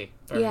toasty.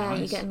 Very nice.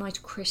 You get a nice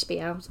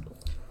crispy out.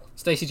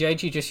 Stacey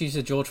Jade, you just use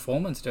a George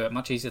Foreman to do it.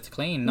 Much easier to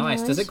clean.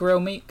 Nice. Does it grill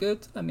meat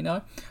good? Let me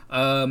know.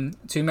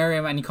 To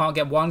Miriam, and you can't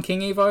get one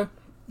King Evo.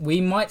 We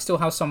might still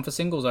have some for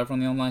singles over on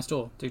the online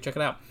store. Do check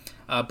it out.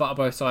 Butter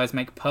both sides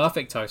make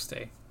perfect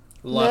toasty.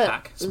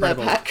 Lurpak.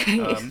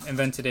 Spreadable.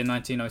 Invented in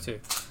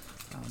 1902.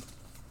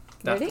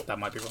 Really? That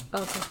might be wrong.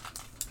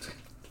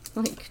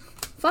 Okay.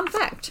 Fun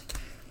fact.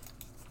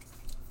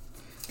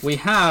 We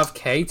have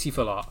Katie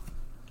Fuller.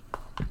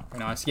 Very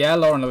nice. Yeah,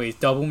 Lauren Louise.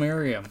 Double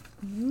Miriam.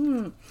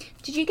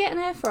 Did you get an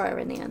air fryer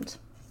in the end?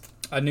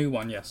 A new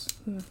one, yes.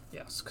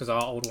 Yes, because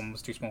our old one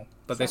was too small.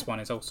 But this one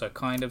is also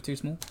kind of too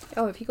small.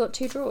 Oh, have you got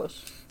 2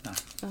 drawers? No.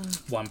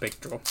 One big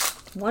drawer.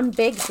 One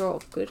big drawer.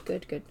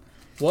 Good.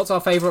 What's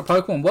our favourite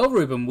Pokemon? Well,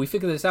 Ruben, we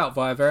figured this out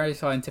via very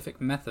scientific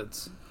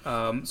methods.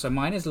 So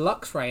mine is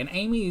Luxray, and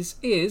Amy's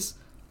is...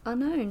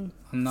 Unknown.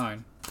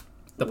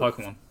 The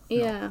Pokemon.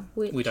 Yeah.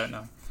 No, we don't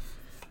know.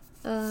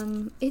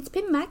 It's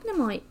been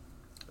Magnemite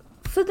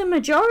for the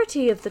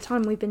majority of the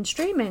time we've been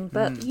streaming,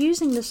 but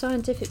using the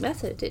scientific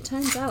method, it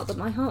turns out that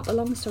my heart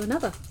belongs to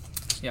another.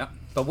 Yeah,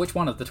 but which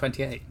one of the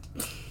 28?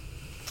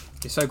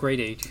 You're so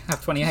greedy. You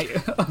have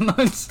 28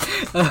 unknowns.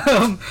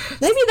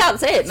 Maybe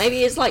that's it.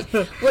 Maybe it's like,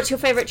 what's your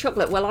favourite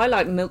chocolate? Well, I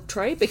like Milk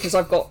Tray because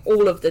I've got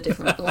all of the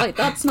different... Like,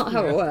 that's not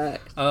how it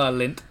works.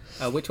 Lint.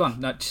 Which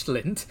one? No, just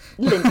Lint.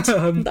 Lint.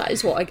 That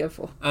is what I go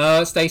for.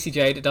 Stacey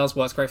Jade, it does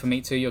works great for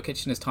meat too. Your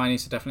kitchen is tiny,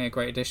 so definitely a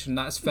great addition.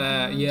 That's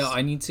fair. Nice. Yeah,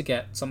 I need to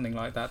get something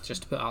like that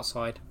just to put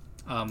outside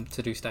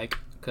to do steak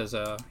because,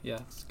 it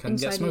can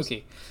get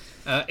smoky.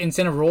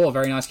 Incineroar,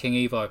 very nice King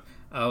Evo.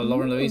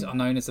 Lauren Louise,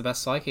 unknown is the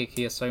best psychic.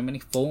 He has so many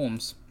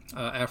forms.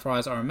 Air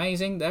fryers are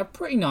amazing. They're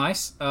pretty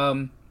nice.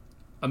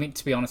 I mean,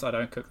 to be honest, I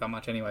don't cook that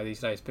much anyway these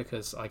days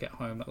because I get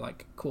home at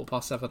like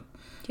 7:15.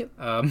 Yep.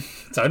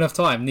 Don't have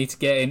time. Need to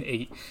get in,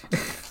 eat.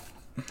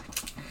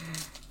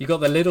 You got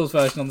the Lidl's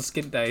version on the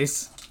skint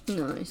days.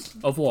 Nice.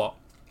 Of what?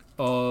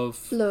 Of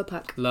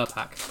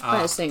Lurpak.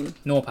 I assume.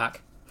 Norpak.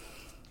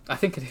 I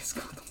think it is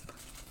called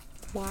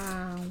Norpak.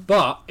 Wow.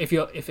 But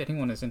if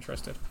anyone is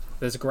interested,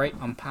 there's a great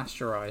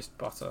unpasteurized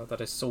butter that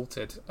is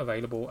salted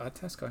available at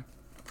Tesco.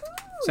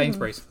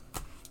 Sainsbury's.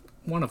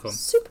 One of them.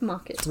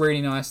 Supermarket. It's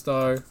really nice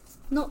though.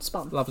 Not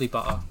Spon. Lovely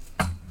butter.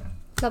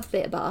 Love a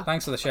bit of butter.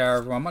 Thanks for the share,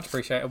 everyone. Much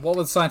appreciated. What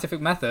were the scientific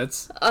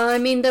methods? I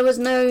mean, it was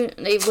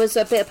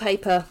a bit of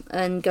paper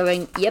and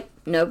going, yep,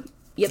 no,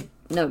 yep,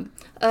 no.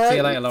 See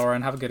you later, Laura,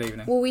 and have a good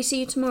evening. Will we see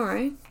you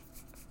tomorrow?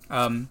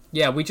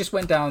 Yeah, we just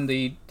went down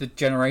the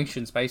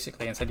generations,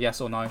 basically, and said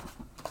yes or no.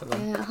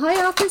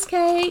 Hi, Arthur's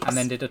Cakes. And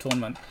then did a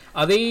tournament.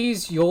 Are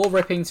these your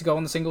ripping to go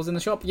on the singles in the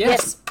shop?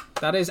 Yes.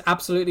 That is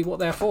absolutely what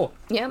they're for.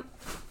 Yep.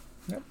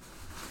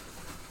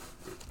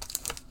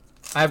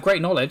 I have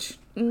great knowledge.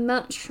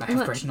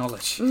 Great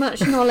knowledge.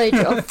 Much knowledge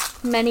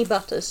of many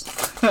butters.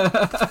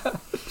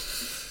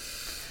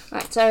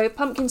 Right, so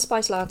pumpkin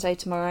spice latte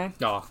tomorrow.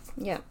 Oh.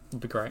 Yeah.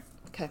 Would be great.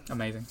 Okay.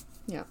 Amazing.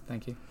 Yeah.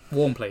 Thank you.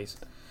 Warm, please.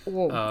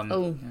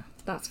 Warm.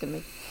 That's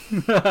going to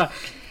be...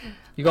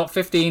 You got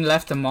 15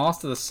 left to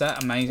master the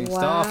set. Amazing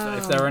Wow. stuff.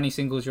 If there are any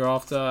singles you're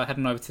after, head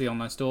on over to the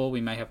online store.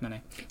 We may have many.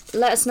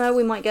 Let us know.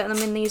 We might get them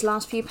in these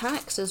last few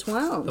packs as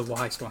well. The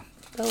wise one.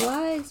 The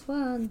wise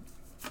one.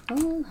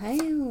 All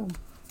hail.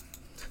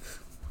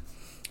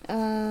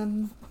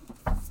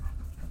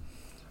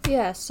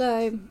 Yeah,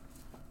 so...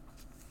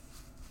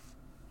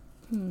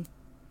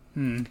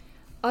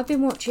 I've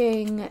been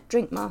watching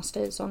Drink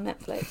Masters on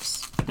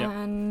Netflix,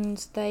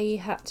 and they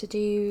had to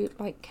do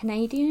like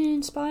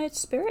Canadian-inspired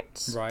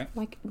spirits, Right?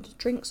 like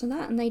drinks and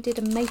that, and they did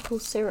a maple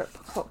syrup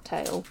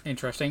cocktail.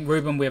 Interesting.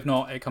 Ruben, we have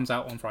not. It comes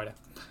out on Friday.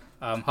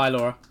 Hi,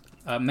 Laura.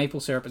 Maple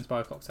syrup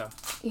inspired cocktail.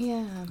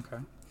 Yeah.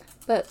 Okay.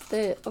 But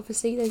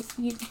obviously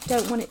you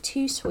don't want it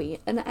too sweet.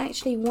 And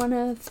actually, one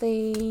of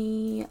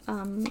the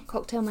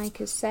cocktail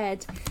makers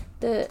said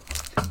that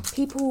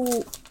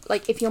people,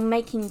 like if you're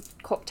making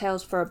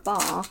cocktails for a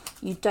bar,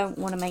 you don't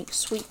want to make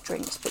sweet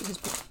drinks because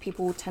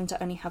people will tend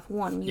to only have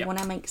one. You want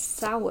to make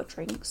sour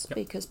drinks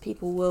because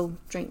people will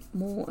drink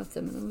more of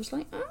them. And I was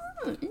like,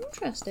 oh,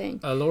 interesting.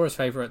 Laura's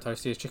favourite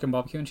toasty is chicken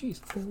barbecue and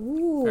cheese.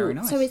 Ooh. Very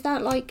nice. So is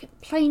that like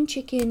plain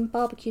chicken,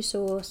 barbecue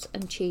sauce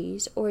and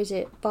cheese, or is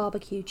it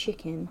barbecue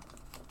chicken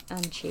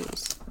and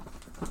cheese?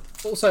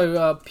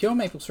 Also, pure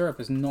maple syrup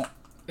is not...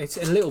 It's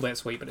a little bit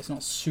sweet, but it's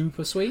not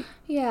super sweet.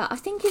 Yeah, I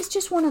think it's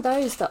just one of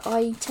those that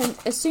I tend...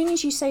 As soon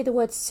as you say the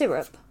word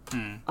syrup,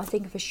 I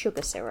think of a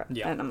sugar syrup.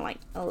 Yeah. And I'm like,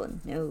 oh,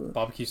 no.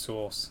 Barbecue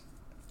sauce.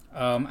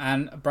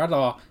 And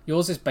Bradlar,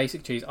 yours is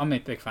basic cheese. I'm a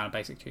big fan of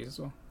basic cheese as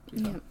well.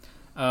 Yeah.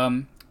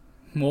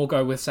 More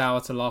go with sour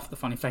to laugh at the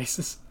funny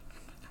faces.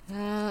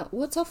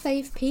 What's our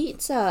fave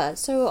pizza?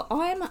 So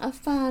I'm a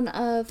fan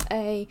of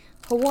a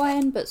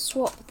Hawaiian, but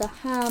swap the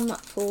ham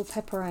for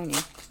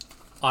pepperoni.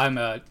 I'm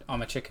a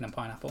chicken and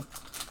pineapple.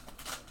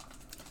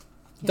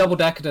 Double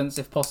decadence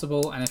if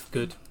possible, and if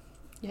good.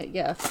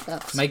 Yeah,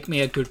 that's... Make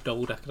me a good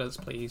double decadence,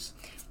 please.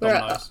 We're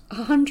Domino's. at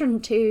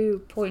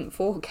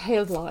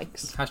 102.4k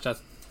likes. Hashtag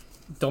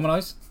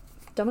Domino's.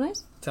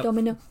 Domino's?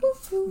 Domino.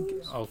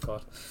 Oh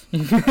god.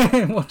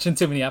 You've watching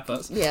too many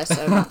adverts. Yeah,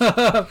 so much.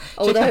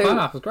 Chicken and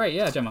pineapple's great,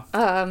 yeah, Gemma.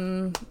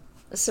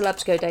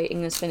 Celebs Go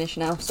Dating is finished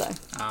now, so...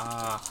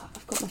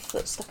 I've got my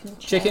foot stuck in the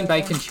chair. Chicken,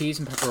 bacon, cheese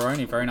and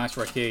pepperoni. Very nice,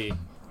 Ricky.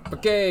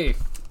 Okay.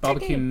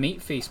 Barbecue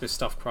meat feast with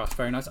stuffed crust.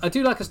 Very nice. I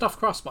do like a stuffed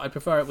crust, but I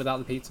prefer it without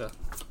the pizza.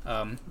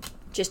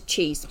 Just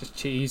cheese. Just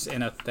cheese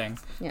in a thing.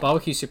 Yeah.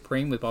 Barbecue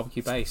supreme with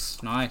barbecue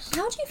base. Nice.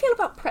 How do you feel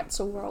about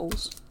pretzel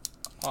rolls?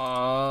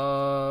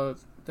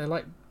 They're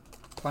like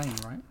plain,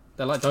 right?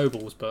 They're like dough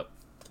balls, but...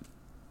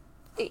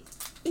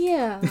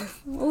 Yeah.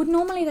 Well,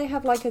 normally they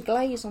have like a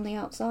glaze on the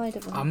outside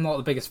of them. I'm not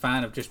the biggest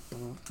fan of just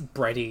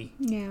bready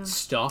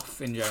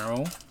stuff in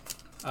general.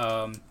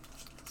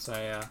 So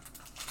yeah.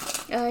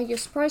 You're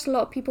surprised a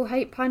lot of people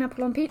hate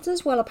pineapple on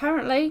pizzas? Well,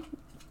 apparently,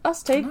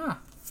 us too.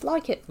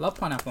 Like it. Love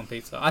pineapple on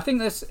pizza. I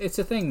think it's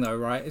a thing though,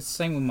 right? It's the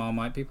same with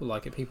Marmite. People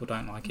like it, people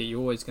don't like it.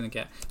 You're always going to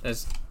get...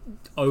 There's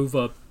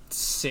over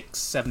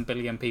 6-7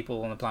 billion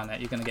people on the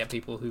planet. You're going to get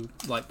people who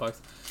like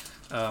both.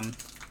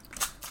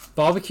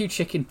 Barbecue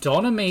chicken,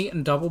 doner meat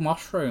and double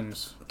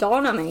mushrooms.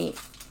 Doner meat?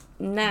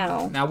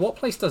 Now, what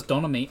place does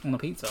doner meat on a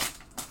pizza?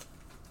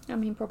 I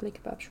mean, probably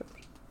kebab shops.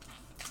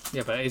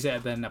 Yeah, but is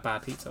it then a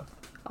bad pizza?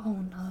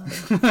 Oh no.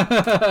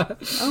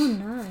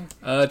 Oh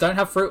no. Don't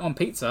have fruit on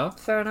pizza.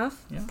 Fair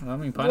enough. Yeah, I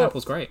mean,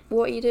 pineapple's great.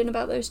 What are you doing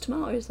about those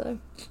tomatoes, though?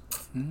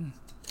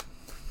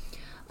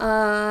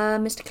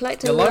 Mr.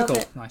 Collector, You're love local.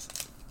 it. Nice.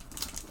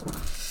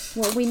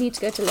 Well, we need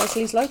to go to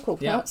Leslie's Local.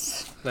 Yeah,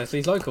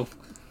 Leslie's Local.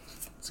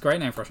 It's a great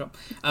name for a shop.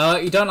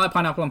 You don't like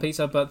pineapple on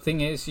pizza, but the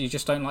thing is, you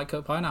just don't like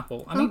cooked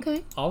pineapple. I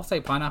mean, I'll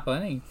take pineapple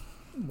any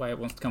way it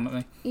wants to come at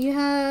me. You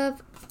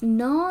have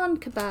naan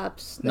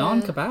kebabs.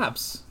 Naan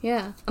kebabs?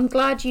 Yeah. I'm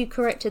glad you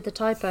corrected the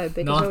typo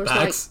because naan I was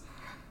bags. like,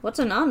 what's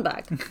a naan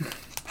bag?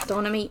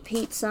 Doner meat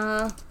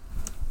pizza.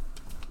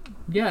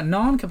 Yeah,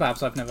 naan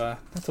kebabs I've never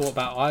thought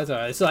about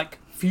either. It's like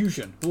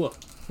fusion. Ooh.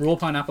 Raw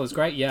pineapple is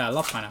great. Yeah, I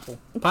love pineapple.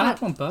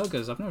 Pineapple on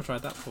burgers. I've never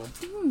tried that before.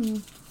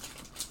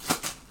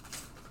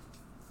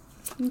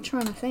 I'm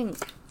trying to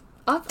think.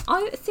 I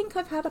think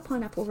I've had a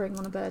pineapple ring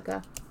on a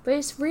burger, but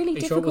it's really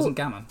difficult. Sure it wasn't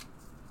gammon?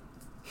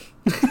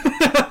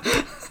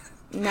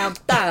 Now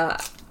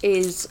that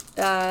is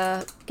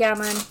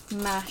gammon,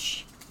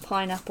 mash,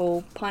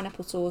 pineapple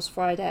sauce,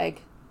 fried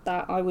egg.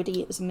 That I would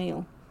eat as a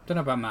meal. Don't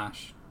know about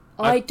mash.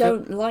 I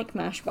don't like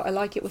mash, but I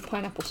like it with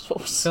pineapple I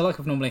sauce. feel like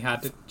I've normally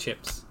had the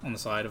chips on the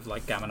side of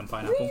like gammon and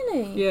pineapple.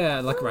 Really? Yeah,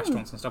 like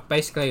restaurants and stuff.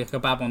 Basically a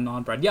kebab on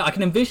naan bread. Yeah, I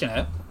can envision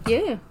it.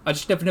 Yeah. I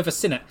just never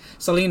seen it.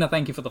 Selena,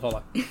 thank you for the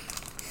follow.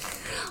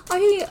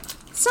 I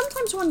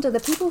sometimes wonder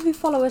the people who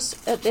follow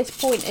us at this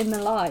point in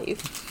the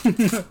live,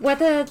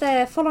 whether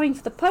they're following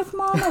for the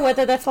Pokemon or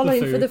whether they're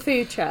following for the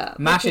food chat.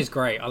 Mash is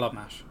great. I love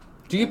mash.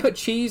 Do you put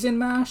cheese in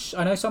mash?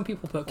 I know some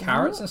people put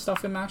carrots and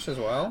stuff in mash as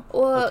well.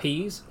 Or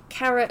peas.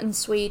 Carrot and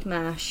swede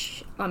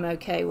mash I'm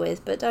okay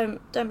with, but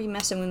don't be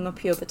messing with my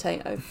pure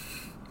potato.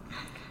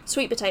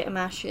 Sweet potato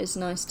mash is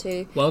nice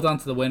too. Well done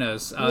to the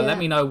winners. Let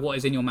me know what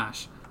is in your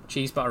mash.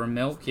 Cheese, butter and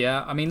milk,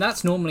 yeah. I mean,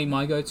 that's normally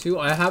my go-to.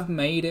 I have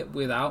made it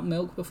without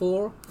milk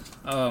before.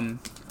 Love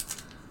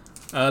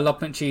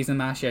putting cheese and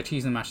mash. Yeah,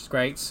 cheese and mash is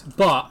great.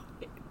 But,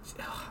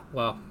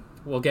 well,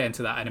 we'll get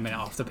into that in a minute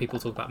after people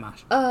talk about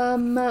mash.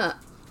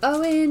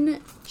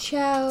 Owen,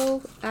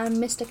 Chell, and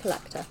Mr.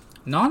 Collector.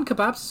 Naan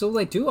kebabs is all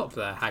they do up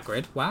there,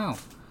 Hagrid. Wow.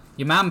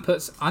 Your man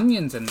puts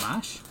onions in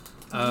mash.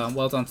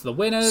 Well done to the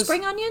winners.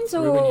 Spring onions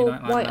Ruben, or you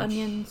don't like white mash.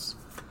 onions?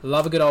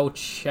 Love a good old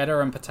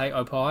cheddar and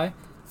potato pie.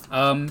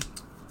 I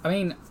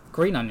mean,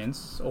 green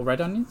onions or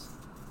red onions?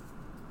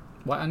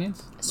 White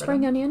onions?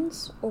 Spring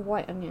onions or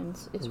white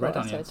onions is Red what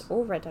I onions. said.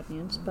 Or red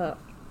onions, but...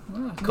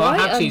 Can't White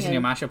have cheese in onion.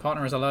 your mash. Your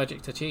partner is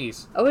allergic to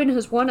cheese. Owen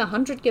has won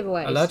 100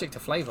 giveaways. Allergic to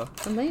flavour.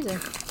 Amazing.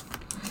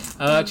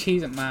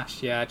 Cheese and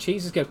mash. Yeah,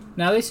 cheese is good.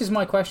 Now, this is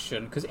my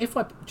question, because if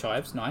I put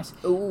chives, nice.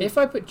 Ooh. If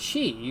I put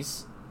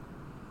cheese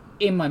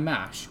in my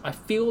mash, I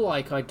feel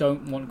like I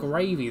don't want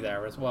gravy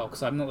there as well,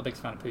 because I'm not the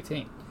biggest fan of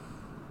poutine.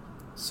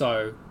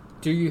 So,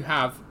 do you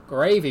have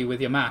gravy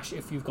with your mash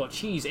if you've got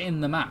cheese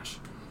in the mash?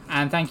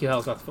 And thank you,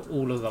 Hellsworth, for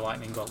all of the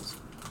lightning bolts.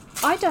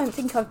 I don't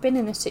think I've been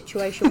in a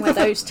situation where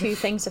those two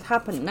things have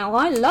happened. Now,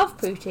 I love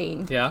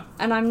poutine. Yeah.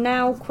 And I'm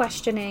now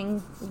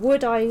questioning,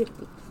 would I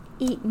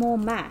eat more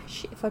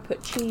mash if I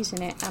put cheese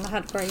in it and I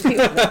had gravy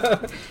with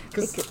it?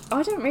 Because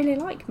I don't really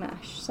like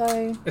mash,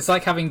 so... It's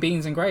like having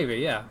beans and gravy,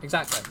 yeah,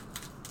 exactly.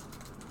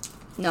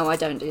 No, I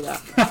don't do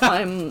that.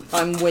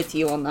 I'm with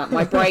you on that.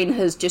 My brain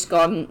has just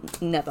gone,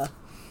 never.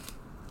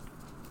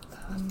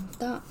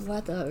 That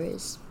weather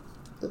is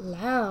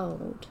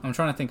loud. I'm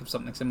trying to think of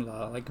something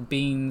similar, like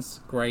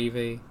beans,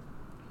 gravy.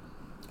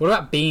 What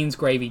about beans,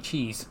 gravy,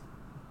 cheese?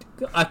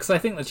 Because I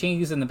think the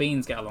cheese and the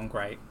beans get along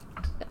great.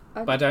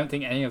 But I don't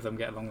think any of them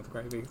get along with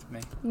gravy with me.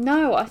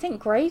 No, I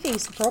think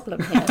gravy's the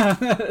problem here.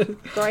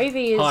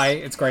 Gravy is... Hi,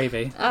 it's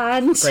gravy.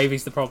 And...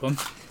 Gravy's the problem.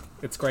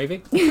 It's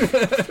gravy?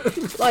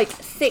 like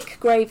thick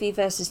gravy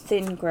versus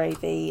thin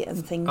gravy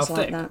and things like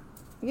thick. that.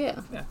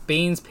 Yeah.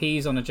 Beans,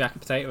 peas on a jacket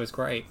potato is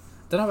great.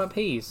 Don't know about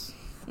peas.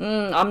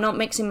 I'm not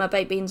mixing my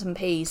baked beans and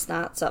peas.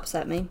 That's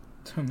upset me.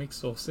 Don't mix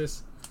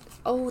sauces.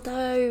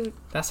 Although...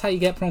 That's how you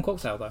get prawn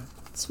cocktail, though.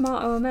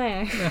 Tomato and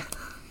mayo.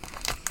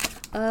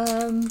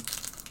 Yeah.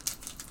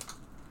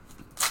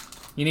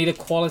 You need a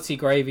quality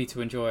gravy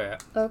to enjoy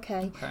it.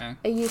 Okay. Okay.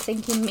 Are you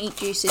thinking meat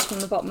juices from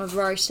the bottom of a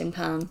roasting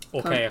pan?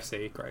 Or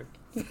KFC gravy.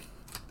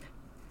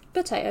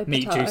 Potato.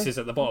 Meat juices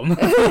at the bottom.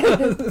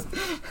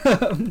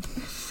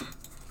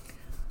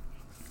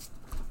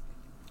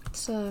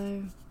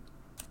 So,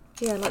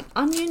 yeah, like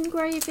onion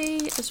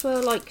gravy as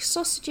well, like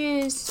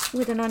sausages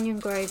with an onion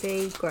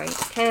gravy, great.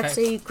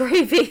 KFC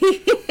gravy.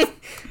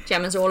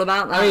 Gemma's all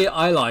about that.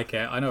 I like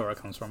it. I know where it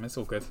comes from. It's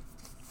all good.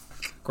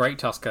 Great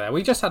Tusker there.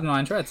 We just had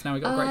 9 treads. Now we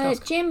got Great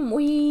Tusker. Jim,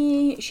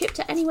 we ship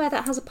to anywhere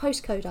that has a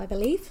postcode, I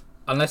believe.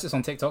 Unless it's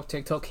on TikTok.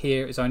 TikTok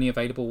here is only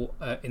available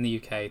in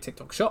the UK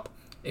TikTok shop.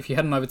 If you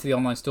head on over to the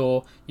online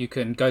store, you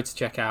can go to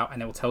checkout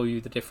and it will tell you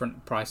the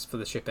different price for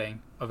the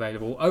shipping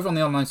available over on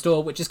the online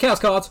store, which is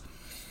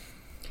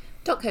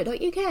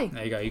chaoscards.co.uk.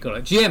 There you go, you got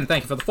it. Jim,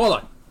 thank you for the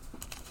follow.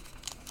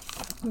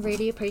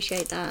 Really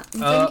appreciate that.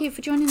 And thank you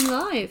for joining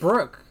live.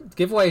 Brooke,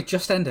 giveaway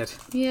just ended.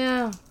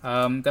 Yeah.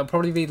 That'll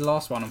probably be the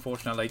last one,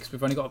 unfortunately, because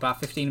we've only got about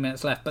 15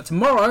 minutes left. But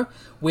tomorrow,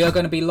 we are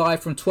going to be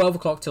live from 12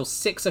 o'clock till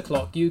 6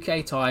 o'clock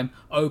UK time,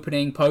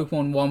 opening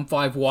Pokemon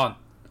 151.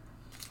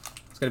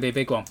 It's going to be a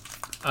big one.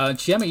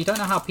 Gemma, you don't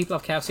know how people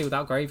have KFC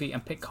without gravy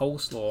and pick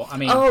coleslaw. I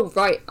mean... Oh,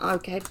 right.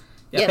 Okay.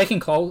 Yeah,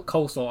 picking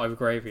coleslaw over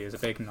gravy is a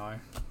big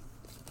no.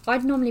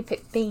 I'd normally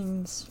pick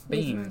beans.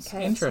 Beans?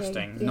 KFC.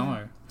 Interesting. Yeah.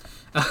 No.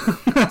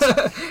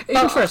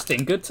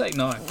 Interesting. Good take.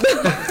 No.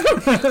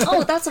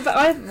 Oh,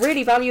 I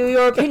really value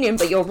your opinion,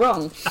 but you're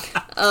wrong.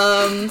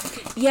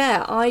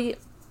 Yeah,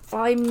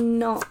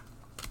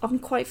 I'm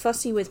quite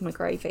fussy with my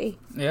gravy.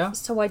 Yeah?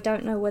 So I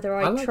don't know whether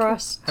I like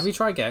trust... Have you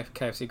tried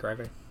KFC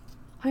gravy?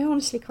 I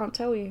honestly can't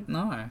tell you.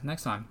 No,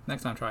 next time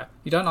try it.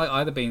 You don't like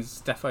either beans,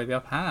 it's definitely the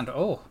upper hand.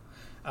 Oh.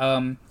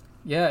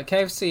 Yeah,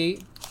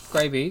 KFC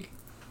gravy,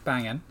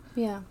 banging.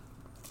 Yeah.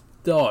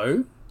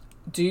 Though,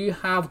 do you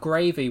have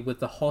gravy with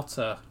the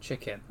hotter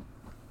chicken?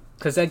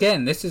 Because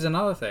again, this is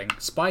another thing.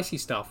 Spicy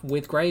stuff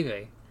with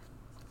gravy.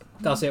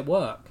 Does it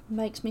work?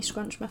 Makes me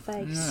scrunch my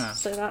face. Yeah.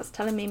 So that's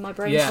telling me my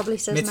brain probably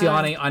says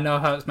Mitiani, no. I know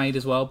how it's made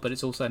as well, but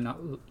it's also not.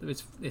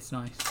 It's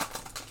nice.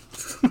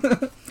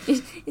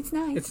 It's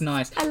nice. It's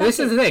nice. I like This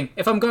it. is the thing.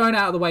 If I'm going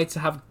out of the way to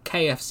have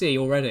KFC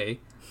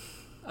already,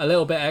 a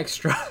little bit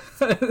extra,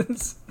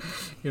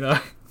 you know.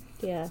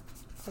 Yeah.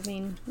 I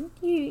mean,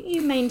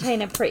 you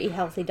maintain a pretty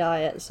healthy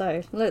diet,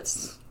 so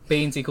let's...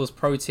 Beans equals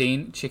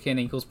protein, chicken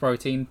equals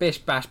protein, bish,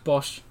 bash,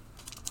 bosh.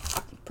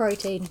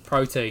 Protein.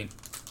 Protein.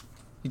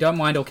 You don't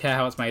mind or care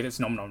how it's made, it's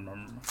nom nom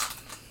nom.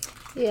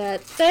 Yeah,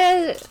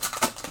 they're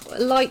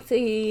like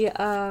the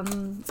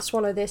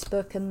Swallow This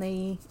book and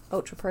the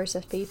Ultra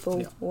Processed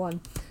People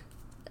one.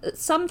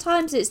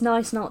 Sometimes it's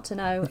nice not to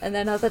know, and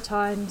then other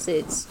times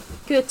it's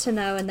good to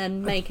know and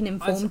then make an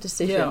informed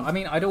decision. Yeah, I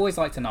mean, I'd always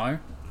like to know.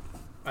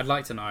 I'd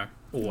like to know,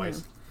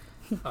 always.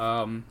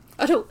 I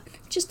don't...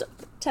 Just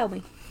tell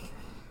me.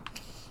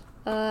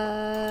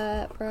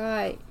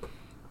 Right.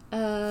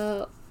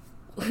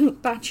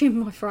 Batching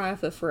my fryer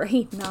for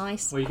free.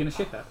 Nice. Well, are you going to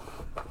ship it?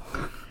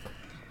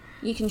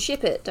 You can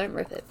ship it, don't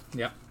rip it.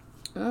 Yeah.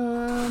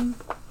 Um,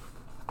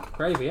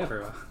 Gravy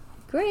everywhere.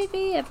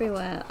 Gravy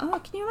everywhere. Oh,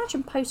 can you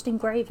imagine posting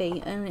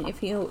gravy and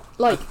if you're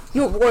like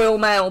your Royal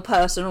Mail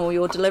person or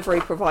your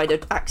delivery provider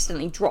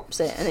accidentally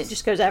drops it and it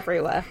just goes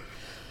everywhere?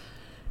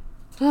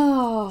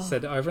 Oh.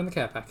 Send it over in the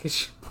care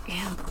package.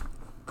 Yeah.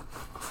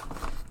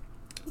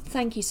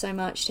 Thank you so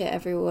much to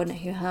everyone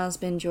who has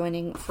been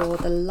joining for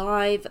the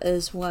live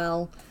as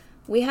well.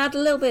 We had a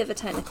little bit of a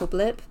technical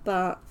blip,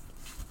 but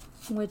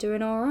we're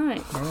doing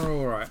alright. We're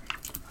alright.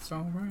 It's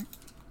alright.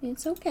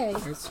 It's okay.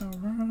 It's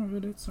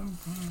alright, it's alright,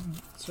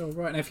 it's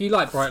alright. And if you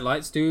like bright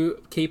lights,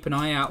 do keep an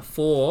eye out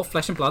for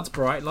Flesh and Blood's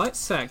bright lights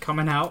set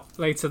coming out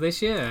later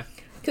this year.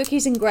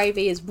 Cookies and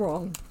gravy is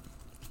wrong.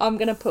 I'm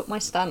going to put my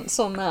stance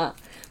on that.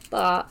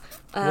 But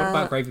what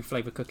about gravy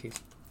flavoured cookies?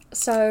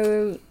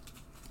 So,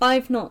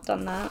 I've not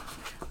done that.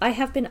 I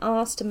have been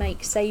asked to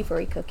make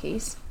savoury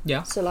cookies.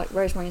 Yeah. So like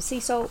rosemary and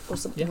sea salt or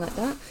something like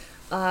that.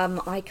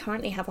 I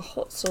currently have a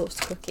hot sauce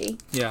cookie.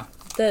 Yeah.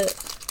 That...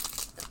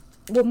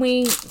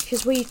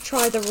 because we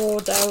try the raw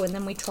dough and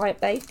then we try it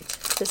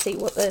baked to see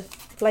what the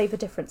flavour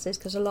difference is,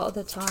 because a lot of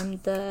the time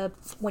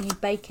when you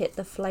bake it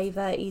the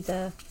flavour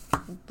either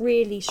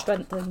really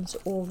strengthens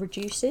or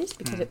reduces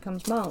because it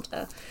becomes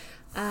milder.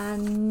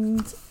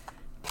 And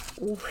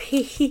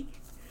we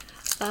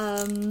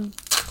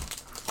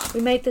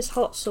made this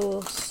hot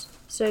sauce,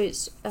 so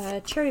it's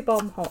cherry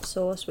bomb hot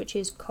sauce, which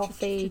is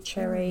coffee,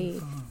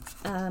 cherry,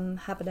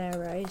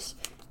 habaneros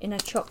in a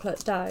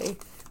chocolate dough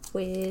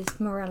with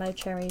morello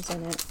cherries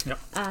in it. Yep.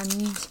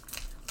 And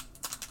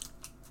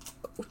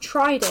we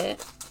tried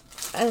it,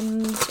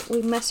 and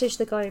we messaged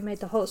the guy who made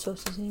the hot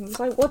sauces, and he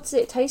was like, "What does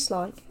it taste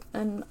like?"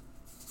 And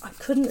I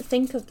couldn't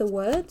think of the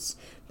words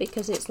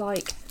because it's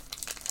like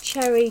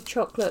cherry,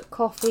 chocolate,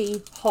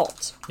 coffee,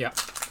 hot. Yeah.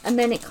 And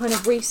then it kind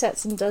of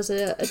resets and does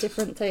a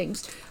different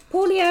things.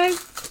 Paulio,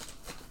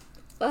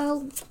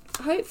 well,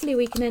 hopefully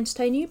we can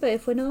entertain you, but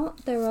if we're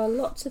not, there are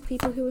lots of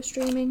people who are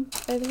streaming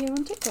over here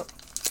on TikTok.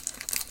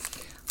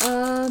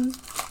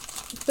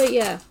 But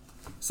yeah.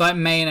 It's like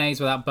mayonnaise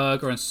without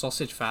burger and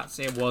sausage fats.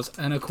 It was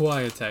an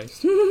acquired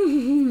taste.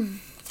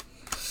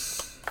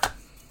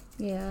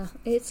 Yeah,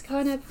 it's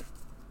kind of...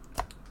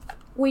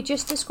 We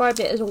just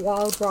described it as a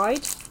wild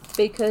ride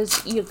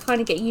because you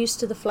kind of get used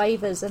to the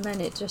flavours and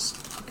then it just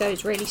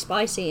goes really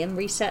spicy and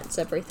resets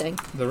everything.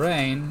 The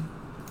rain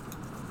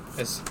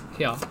is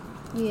here.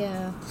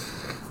 Yeah.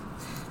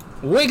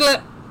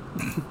 Wiglet!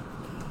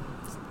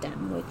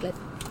 Damn Wiglet.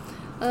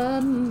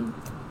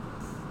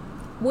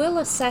 We'll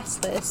assess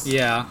this.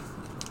 Yeah.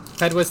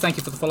 Edwards, thank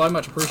you for the follow.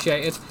 Much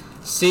appreciated.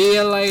 See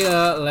you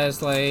later,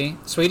 Leslie.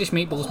 Swedish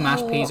meatballs,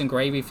 mashed peas and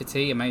gravy for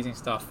tea. Amazing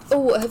stuff.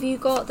 Oh, have you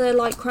got the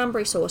like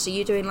cranberry sauce? Are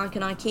you doing like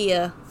an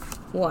IKEA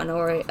one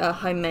or a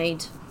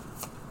homemade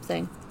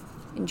thing?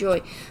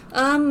 Enjoy.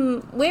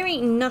 We're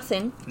eating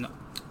nothing. No.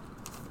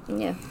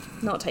 Yeah,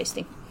 not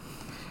tasty.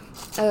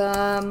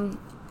 Let's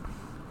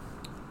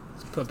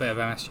put a bit of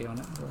MSG on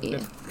it.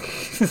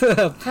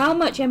 Yeah. How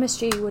much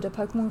MSG would a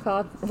Pokemon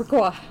card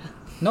require?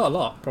 Not a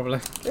lot, probably.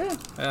 Yeah.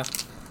 Yeah.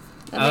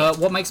 I mean,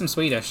 What makes them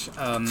Swedish?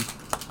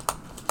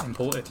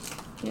 Imported.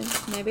 Yeah,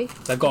 maybe.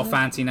 They've got a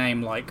fancy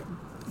name like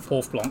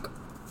Porfblanc.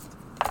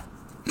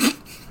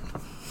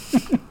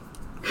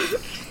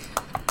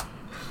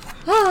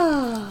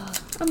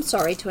 I'm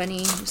sorry to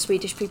any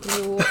Swedish people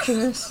who are watching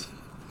this.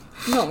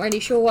 Not really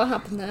sure what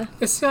happened there.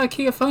 It's the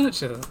IKEA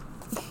furniture.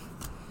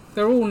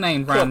 They're all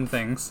named random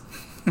things.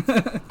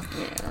 Yeah.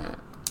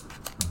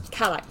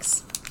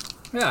 Kallax.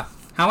 Yeah.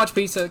 How much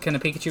pizza can a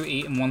Pikachu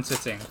eat in one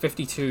sitting?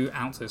 52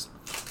 ounces.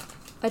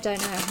 I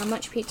don't know. How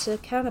much pizza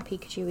can a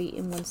Pikachu eat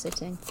in one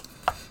sitting?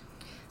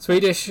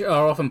 Swedish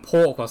are often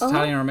pork, whilst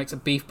Italian are a mix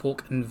of beef,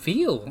 pork, and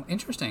veal.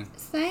 Interesting.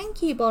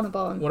 Thank you,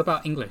 Bonabon. What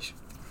about English?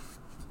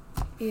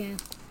 Yeah,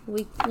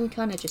 we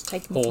kind of just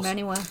take them from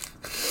anywhere.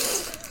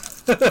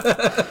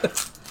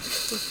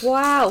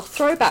 Wow,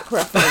 throwback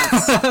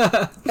reference.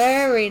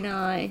 Very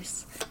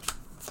nice.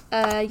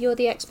 You're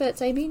the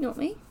experts, Amy, not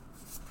me.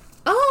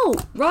 Oh,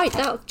 right,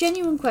 that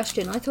genuine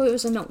question. I thought it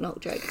was a knock-knock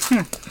joke.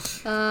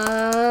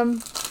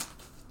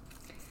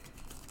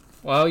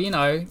 Well, you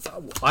know,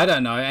 I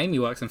don't know. Amy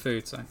works in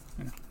food, so,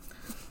 you know.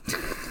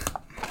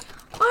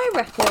 I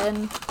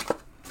reckon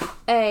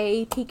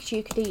a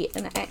Pikachu could eat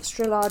an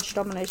extra large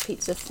Domino's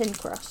pizza thin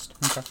crust.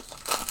 Okay.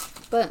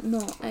 But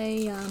not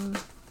a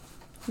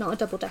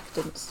double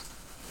decadence.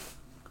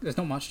 There's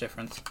not much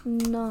difference.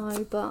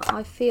 No, but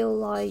I feel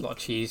like... A lot of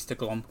cheese to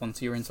glomp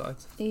onto your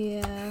insides.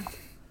 Yeah.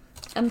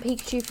 And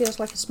Pikachu feels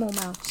like a small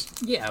mouse.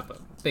 Yeah, but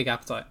big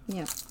appetite.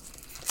 Yeah.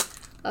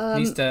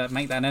 Needs to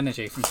make that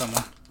energy from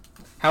somewhere.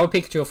 How would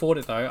Pikachu afford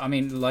it, though? I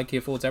mean, like he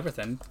affords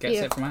everything. Gets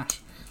it from Ash.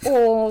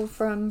 Or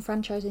from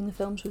franchising the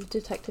films with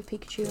Detective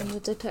Pikachu and the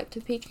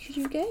Detective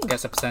Pikachu game.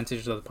 Gets a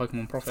percentage of the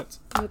Pokemon profits.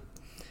 Yep.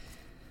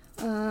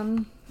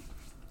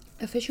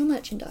 Official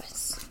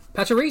merchandise.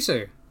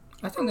 Pachirisu.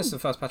 I think this is the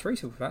first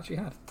Pachirisu we've actually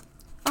had.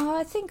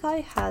 I think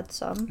I had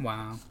some.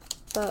 Wow.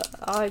 But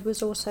I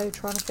was also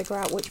trying to figure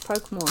out which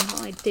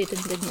Pokemon I did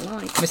and didn't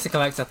like. Mr.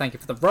 Collector, thank you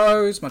for the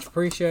rose. Much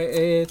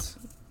appreciated.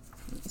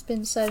 It's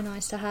been so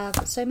nice to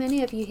have so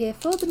many of you here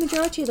for the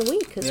majority of the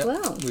week as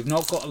well. We've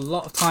not got a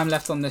lot of time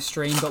left on this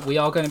stream, but we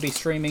are going to be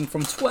streaming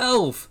from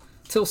 12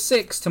 till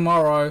 6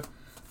 tomorrow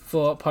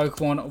for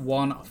Pokemon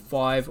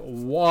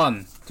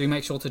 151. Do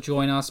make sure to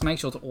join us. Make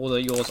sure to order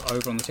yours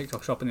over on the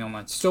TikTok shop in the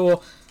online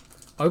store.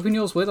 Open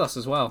yours with us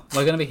as well.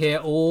 We're going to be here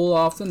all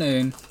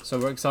afternoon, so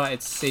we're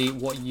excited to see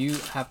what you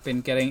have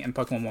been getting in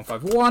Pokemon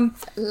 151.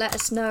 Let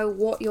us know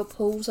what your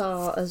pulls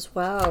are as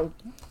well.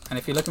 And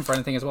if you're looking for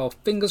anything as well,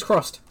 fingers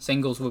crossed,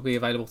 singles will be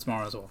available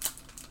tomorrow as well.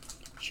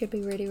 Should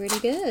be really, really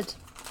good.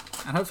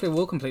 And hopefully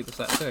we'll complete the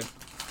set too.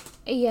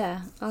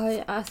 Yeah,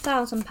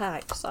 1,000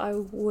 packs. I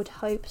would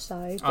hope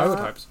so. I would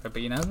hope so,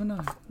 but you never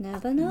know.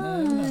 Never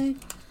know.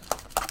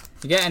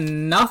 You're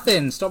getting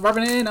nothing. Stop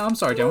rubbing it in. Oh, I'm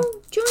sorry, John.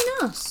 Well, join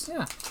us.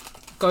 Yeah.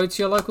 Go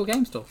to your local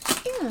game store.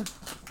 Yeah.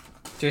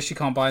 Just you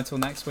can't buy until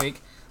next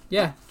week.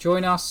 Yeah,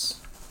 join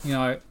us. You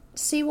know.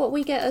 See what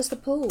we get as the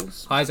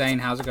pulls. Hi Zane,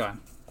 how's it going?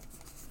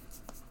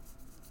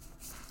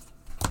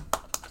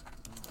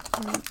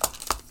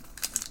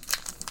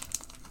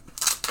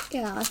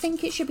 Yeah, I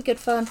think it should be good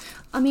fun.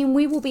 I mean,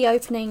 we will be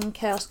opening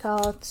Chaos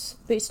Cards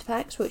booster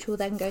packs, which will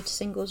then go to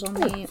singles on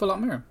the... Full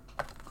Art Mirror.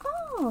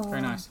 Oh.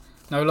 Very nice.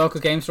 No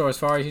local game store as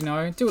far as you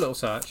know. Do a little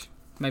search.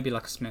 Maybe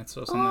like a Smith's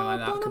or something like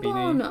that. Could be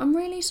neat. I'm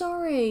really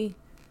sorry.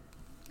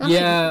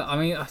 Yeah, I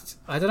mean,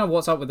 I don't know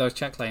what's up with those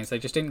check lanes. They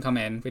just didn't come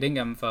in. We didn't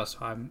get them the first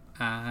time.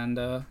 And,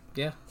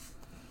 yeah,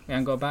 we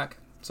haven't got back.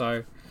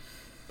 So...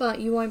 But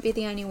you won't be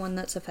the only one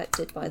that's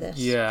affected by this.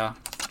 Yeah,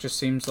 just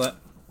seems like...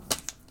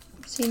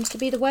 Seems to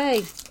be the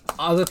way.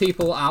 Other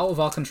people out of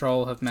our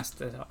control have messed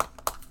it up.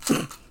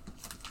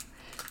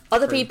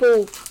 Other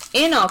people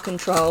in our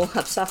control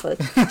have suffered.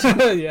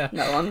 Yeah.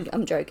 No,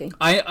 I'm joking.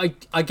 I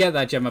get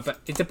that, Gemma, but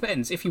it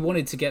depends. If you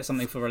wanted to get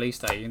something for release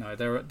day, you know,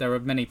 there are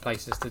many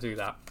places to do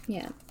that.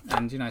 Yeah.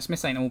 And, you know,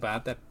 Smiths ain't all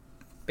bad. They're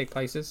big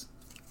places.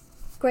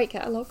 Great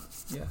catalogue.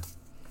 Yeah.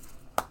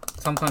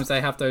 Sometimes they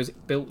have those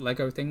built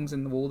Lego things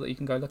in the wall that you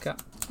can go look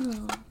at.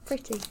 Oh,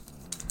 pretty.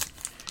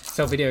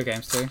 Sell video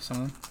games too,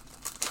 some of them.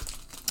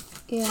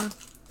 Yeah.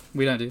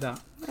 We don't do that.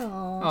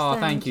 Oh,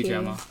 thank you,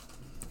 Gemma.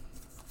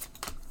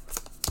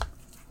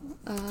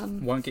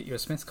 Won't get you a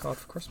Smith card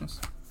for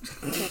Christmas.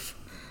 Are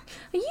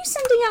you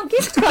sending out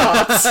gift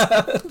cards?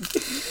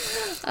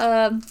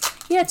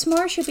 Yeah,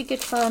 tomorrow should be good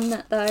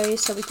fun though.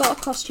 So we've got our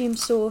costume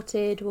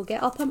sorted. We'll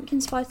get our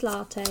pumpkin spice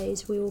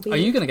lattes. We will be. Are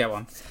you going to get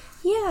one?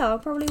 Yeah, I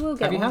probably will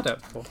get Have you one. had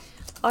it before?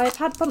 I've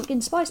had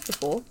pumpkin spice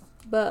before,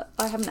 but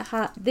I haven't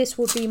had. This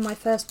will be my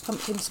first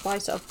pumpkin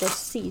spice of the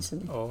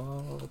season.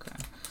 Oh, okay.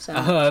 So.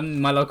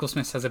 My local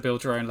Smiths has a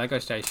build your own Lego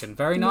station.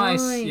 Very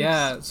nice.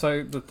 Yeah,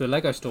 so the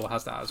Lego store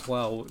has that as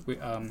well.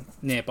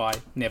 Nearby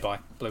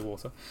Blue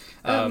Water.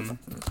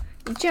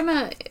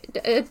 Gemma,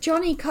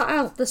 Johnny cut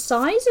out the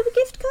size of a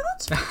gift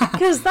card?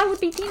 Because that would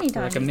be teeny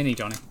tiny. Like a mini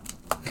Johnny.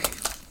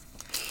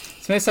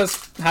 Smiths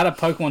has had a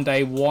Pokemon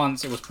day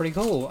once. It was pretty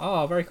cool.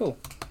 Oh, very cool.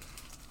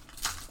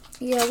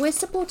 Yeah, we're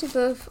supportive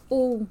of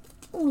all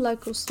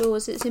local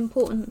stores. It's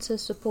important to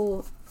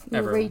support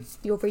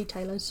your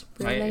retailers,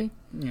 really.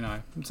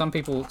 Some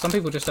people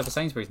just have a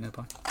Sainsbury's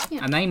nearby.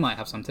 Yeah. And they might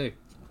have some too.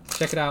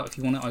 Check it out if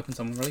you want to open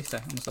some on release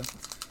day, honestly.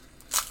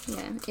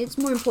 Yeah, it's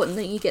more important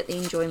that you get the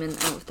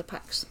enjoyment out of the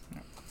packs.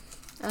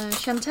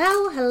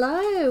 Chantel,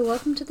 hello,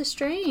 welcome to the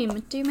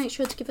stream. Do make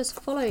sure to give us a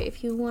follow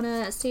if you want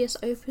to see us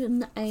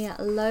open a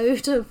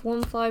load of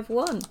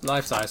 151.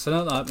 Life size, so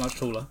not that much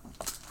taller.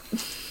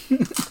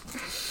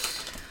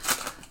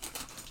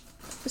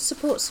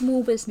 Support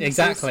small businesses.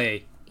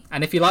 Exactly.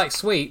 And if you like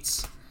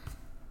sweets...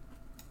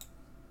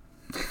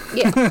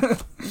 Yeah,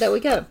 there we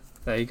go.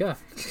 There you go.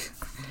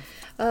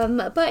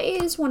 But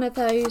it is one of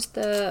those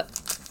that,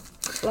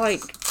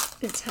 like,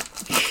 you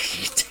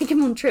take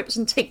them on trips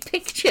and take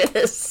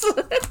pictures.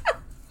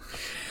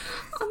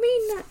 I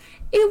mean,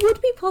 it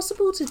would be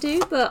possible to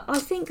do, but I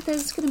think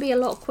there's going to be a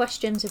lot of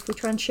questions if we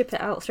try and ship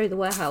it out through the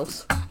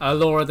warehouse.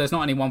 Laura, there's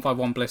not any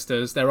 151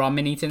 blisters. There are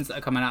mini tins that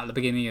are coming out at the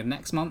beginning of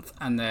next month,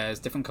 and there's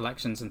different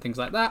collections and things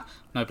like that.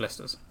 No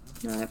blisters.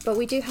 No, but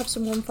we do have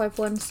some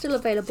 151 still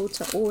available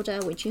to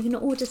order, which you can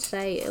order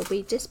today. It'll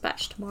be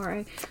dispatched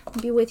tomorrow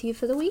and be with you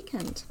for the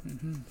weekend.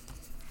 Mm-hmm.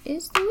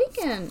 It's the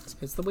weekend.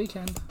 It's the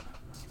weekend.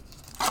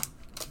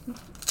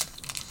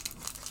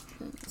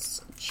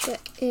 Let's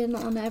check in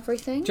on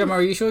everything. Gemma,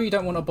 are you sure you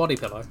don't want a body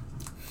pillow?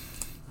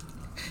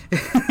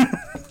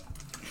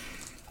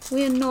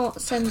 We're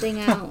not sending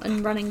out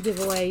and running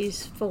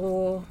giveaways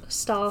for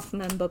staff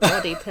member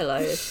body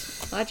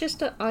pillows. I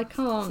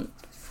can't.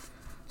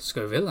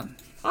 Scovillain.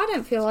 I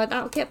don't feel like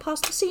that will get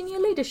past the senior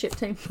leadership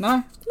team.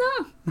 No?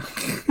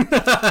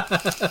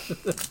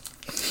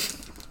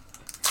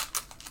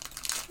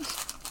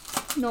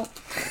 No.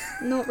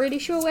 Not really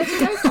sure where to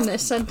go from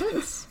this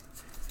sentence.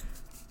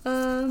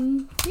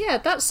 Yeah,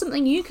 that's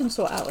something you can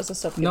sort out as a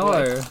sub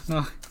giveaway.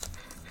 No.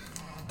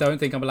 Don't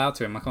think I'm allowed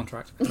to in my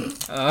contract.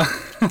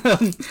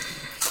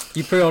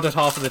 You pre-ordered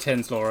half of the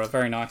tins, Laura.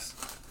 Very nice.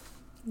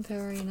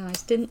 Very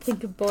nice. Didn't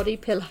think of body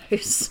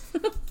pillows.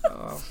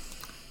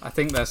 I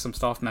think there's some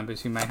staff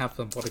members who may have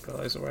some body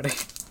pillows already.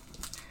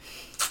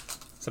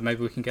 So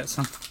maybe we can get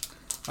some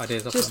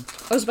ideas off them.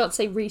 I was about to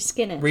say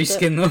reskin it.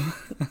 Reskin them.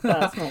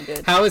 That's not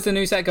good. How is the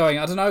new set going?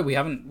 I don't know. We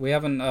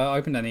haven't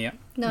opened any yet.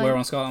 No. We're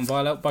on Scarlet and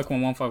Violet.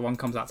 Pokemon 151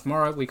 comes out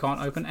tomorrow. We can't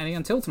open any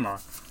until tomorrow.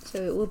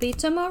 So it will be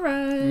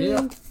tomorrow.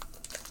 Yeah.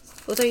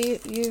 Although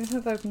you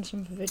have opened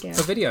some for videos.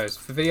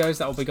 For videos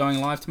that will be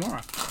going live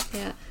tomorrow.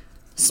 Yeah.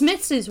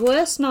 Smith's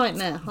worst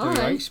nightmare.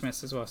 Hi. WH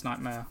Smith's worst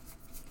nightmare.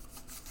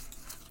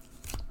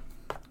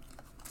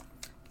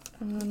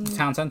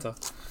 Town centre.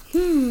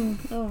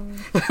 Oh.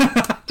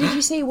 Did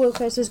you see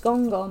Wilco's has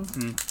gone?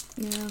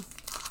 Yeah.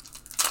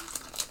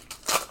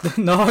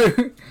 No.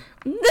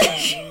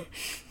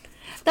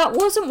 That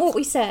wasn't what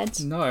we said.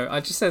 No,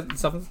 I just said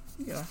something.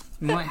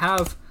 Might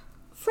have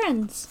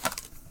friends,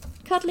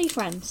 cuddly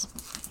friends.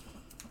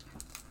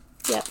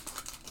 Yep.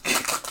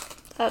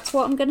 That's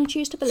what I'm going to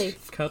choose to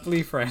believe.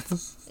 Cuddly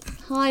friends.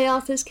 Hi,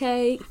 Arthur's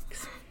Cake.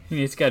 You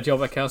need to get a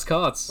job at Chaos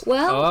Cards.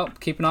 Well,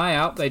 keep an eye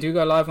out. They do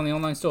go live on the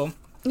online store.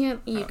 Yeah,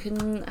 you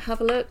can have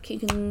a look. You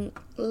can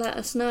let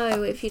us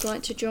know if you'd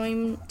like to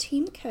join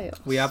Team Chaos.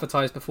 We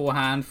advertise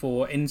beforehand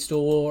for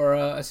in-store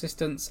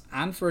assistance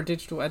and for a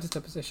digital editor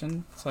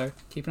position, so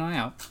keep an eye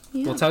out.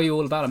 Yeah. We'll tell you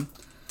all about them.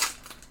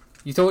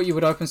 You thought you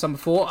would open some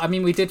before? I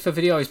mean, we did for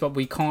videos, but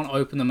we can't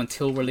open them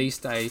until release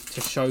day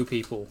to show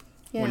people.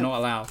 Yeah. We're not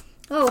allowed.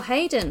 Oh,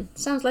 Hayden.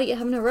 Sounds like you're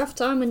having a rough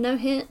time with no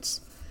hits.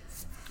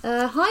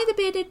 Hi, the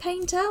Bearded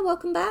Painter.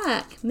 Welcome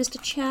back.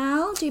 Mr.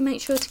 Chow, do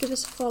make sure to give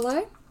us a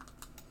follow.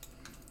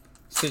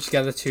 Stitch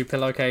together 2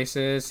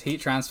 pillowcases,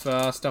 heat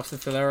transfer, stuff the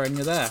filler, and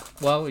you're there.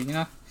 Well, you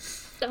know,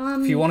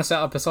 if you want to set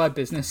up a side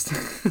business.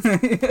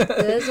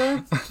 There's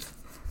a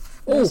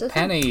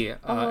Penny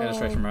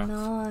illustration wrap.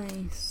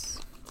 Nice.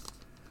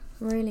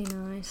 Really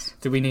nice.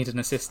 Do we need an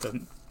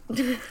assistant?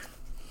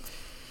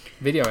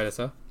 Video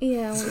editor?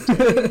 Yeah, we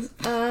do.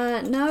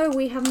 No,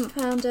 we haven't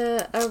found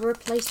a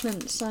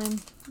replacement, so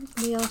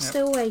we are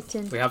still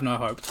waiting. We have no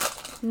hope.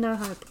 No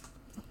hope.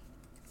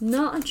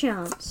 Not a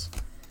chance.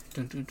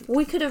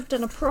 We could have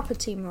done a proper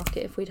Team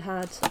Rocket if we'd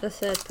had a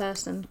third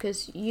person,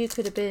 because you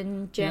could have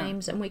been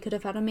James and we could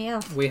have had a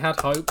Meowth. We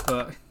had hope,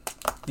 but,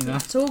 you know.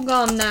 It's all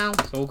gone now.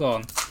 It's all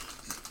gone.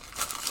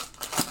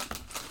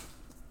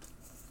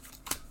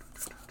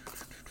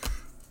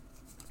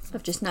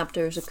 I've just nabbed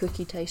her as a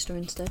cookie taster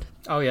instead.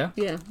 Oh, yeah?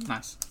 Yeah.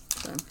 Nice.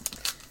 So.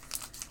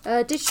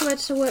 Digital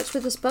editor works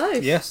with us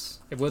both.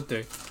 Yes, it would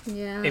do.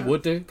 Yeah. It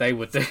would do. They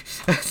would do.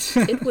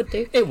 It would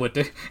do. It would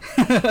do.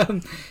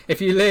 If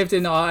you lived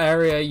in our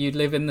area, you'd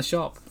live in the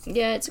shop.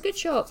 Yeah, it's a good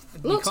shop.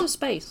 Lots of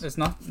space. There's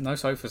no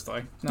sofas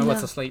though. Nowhere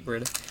to sleep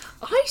really.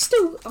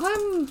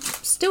 I'm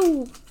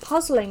still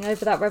puzzling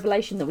over that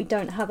revelation that we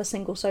don't have a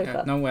single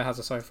sofa. Yeah, nowhere has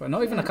a sofa.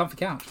 Not even a comfy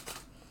couch.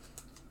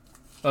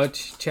 Or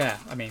chair.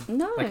 I mean,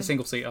 like a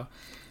single seater.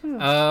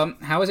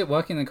 How is it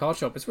working in the card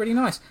shop? It's really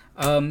nice.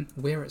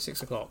 We're at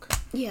 6 o'clock.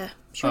 Yeah,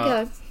 should we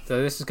go?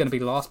 So this is going to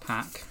be last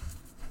pack,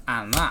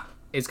 and that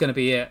is going to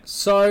be it.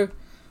 So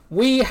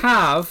we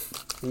have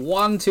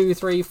 1, 2,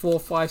 3, 4,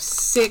 5,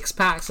 6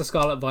 packs of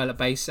Scarlet Violet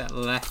base set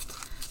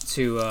left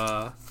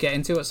to get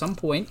into at some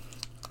point.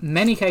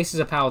 Many cases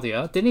of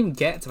Paldea. Didn't even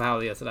get to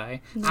Paldea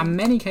today. And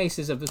many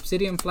cases of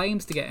Obsidian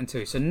Flames to get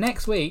into. So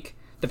next week,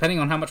 depending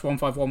on how much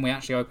 151 we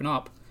actually open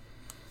up,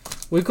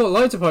 we've got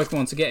loads of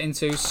Pokemon to get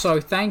into, so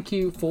thank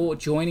you for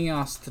joining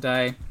us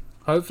today.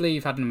 Hopefully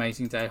you've had an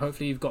amazing day.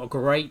 Hopefully you've got a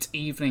great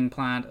evening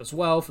planned as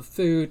well for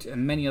food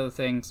and many other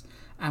things.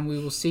 And we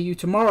will see you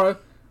tomorrow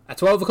at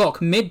 12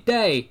 o'clock,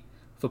 midday,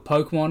 for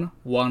Pokemon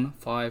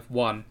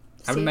 151.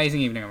 Have an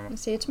amazing evening, everyone.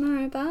 See you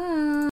tomorrow. Bye.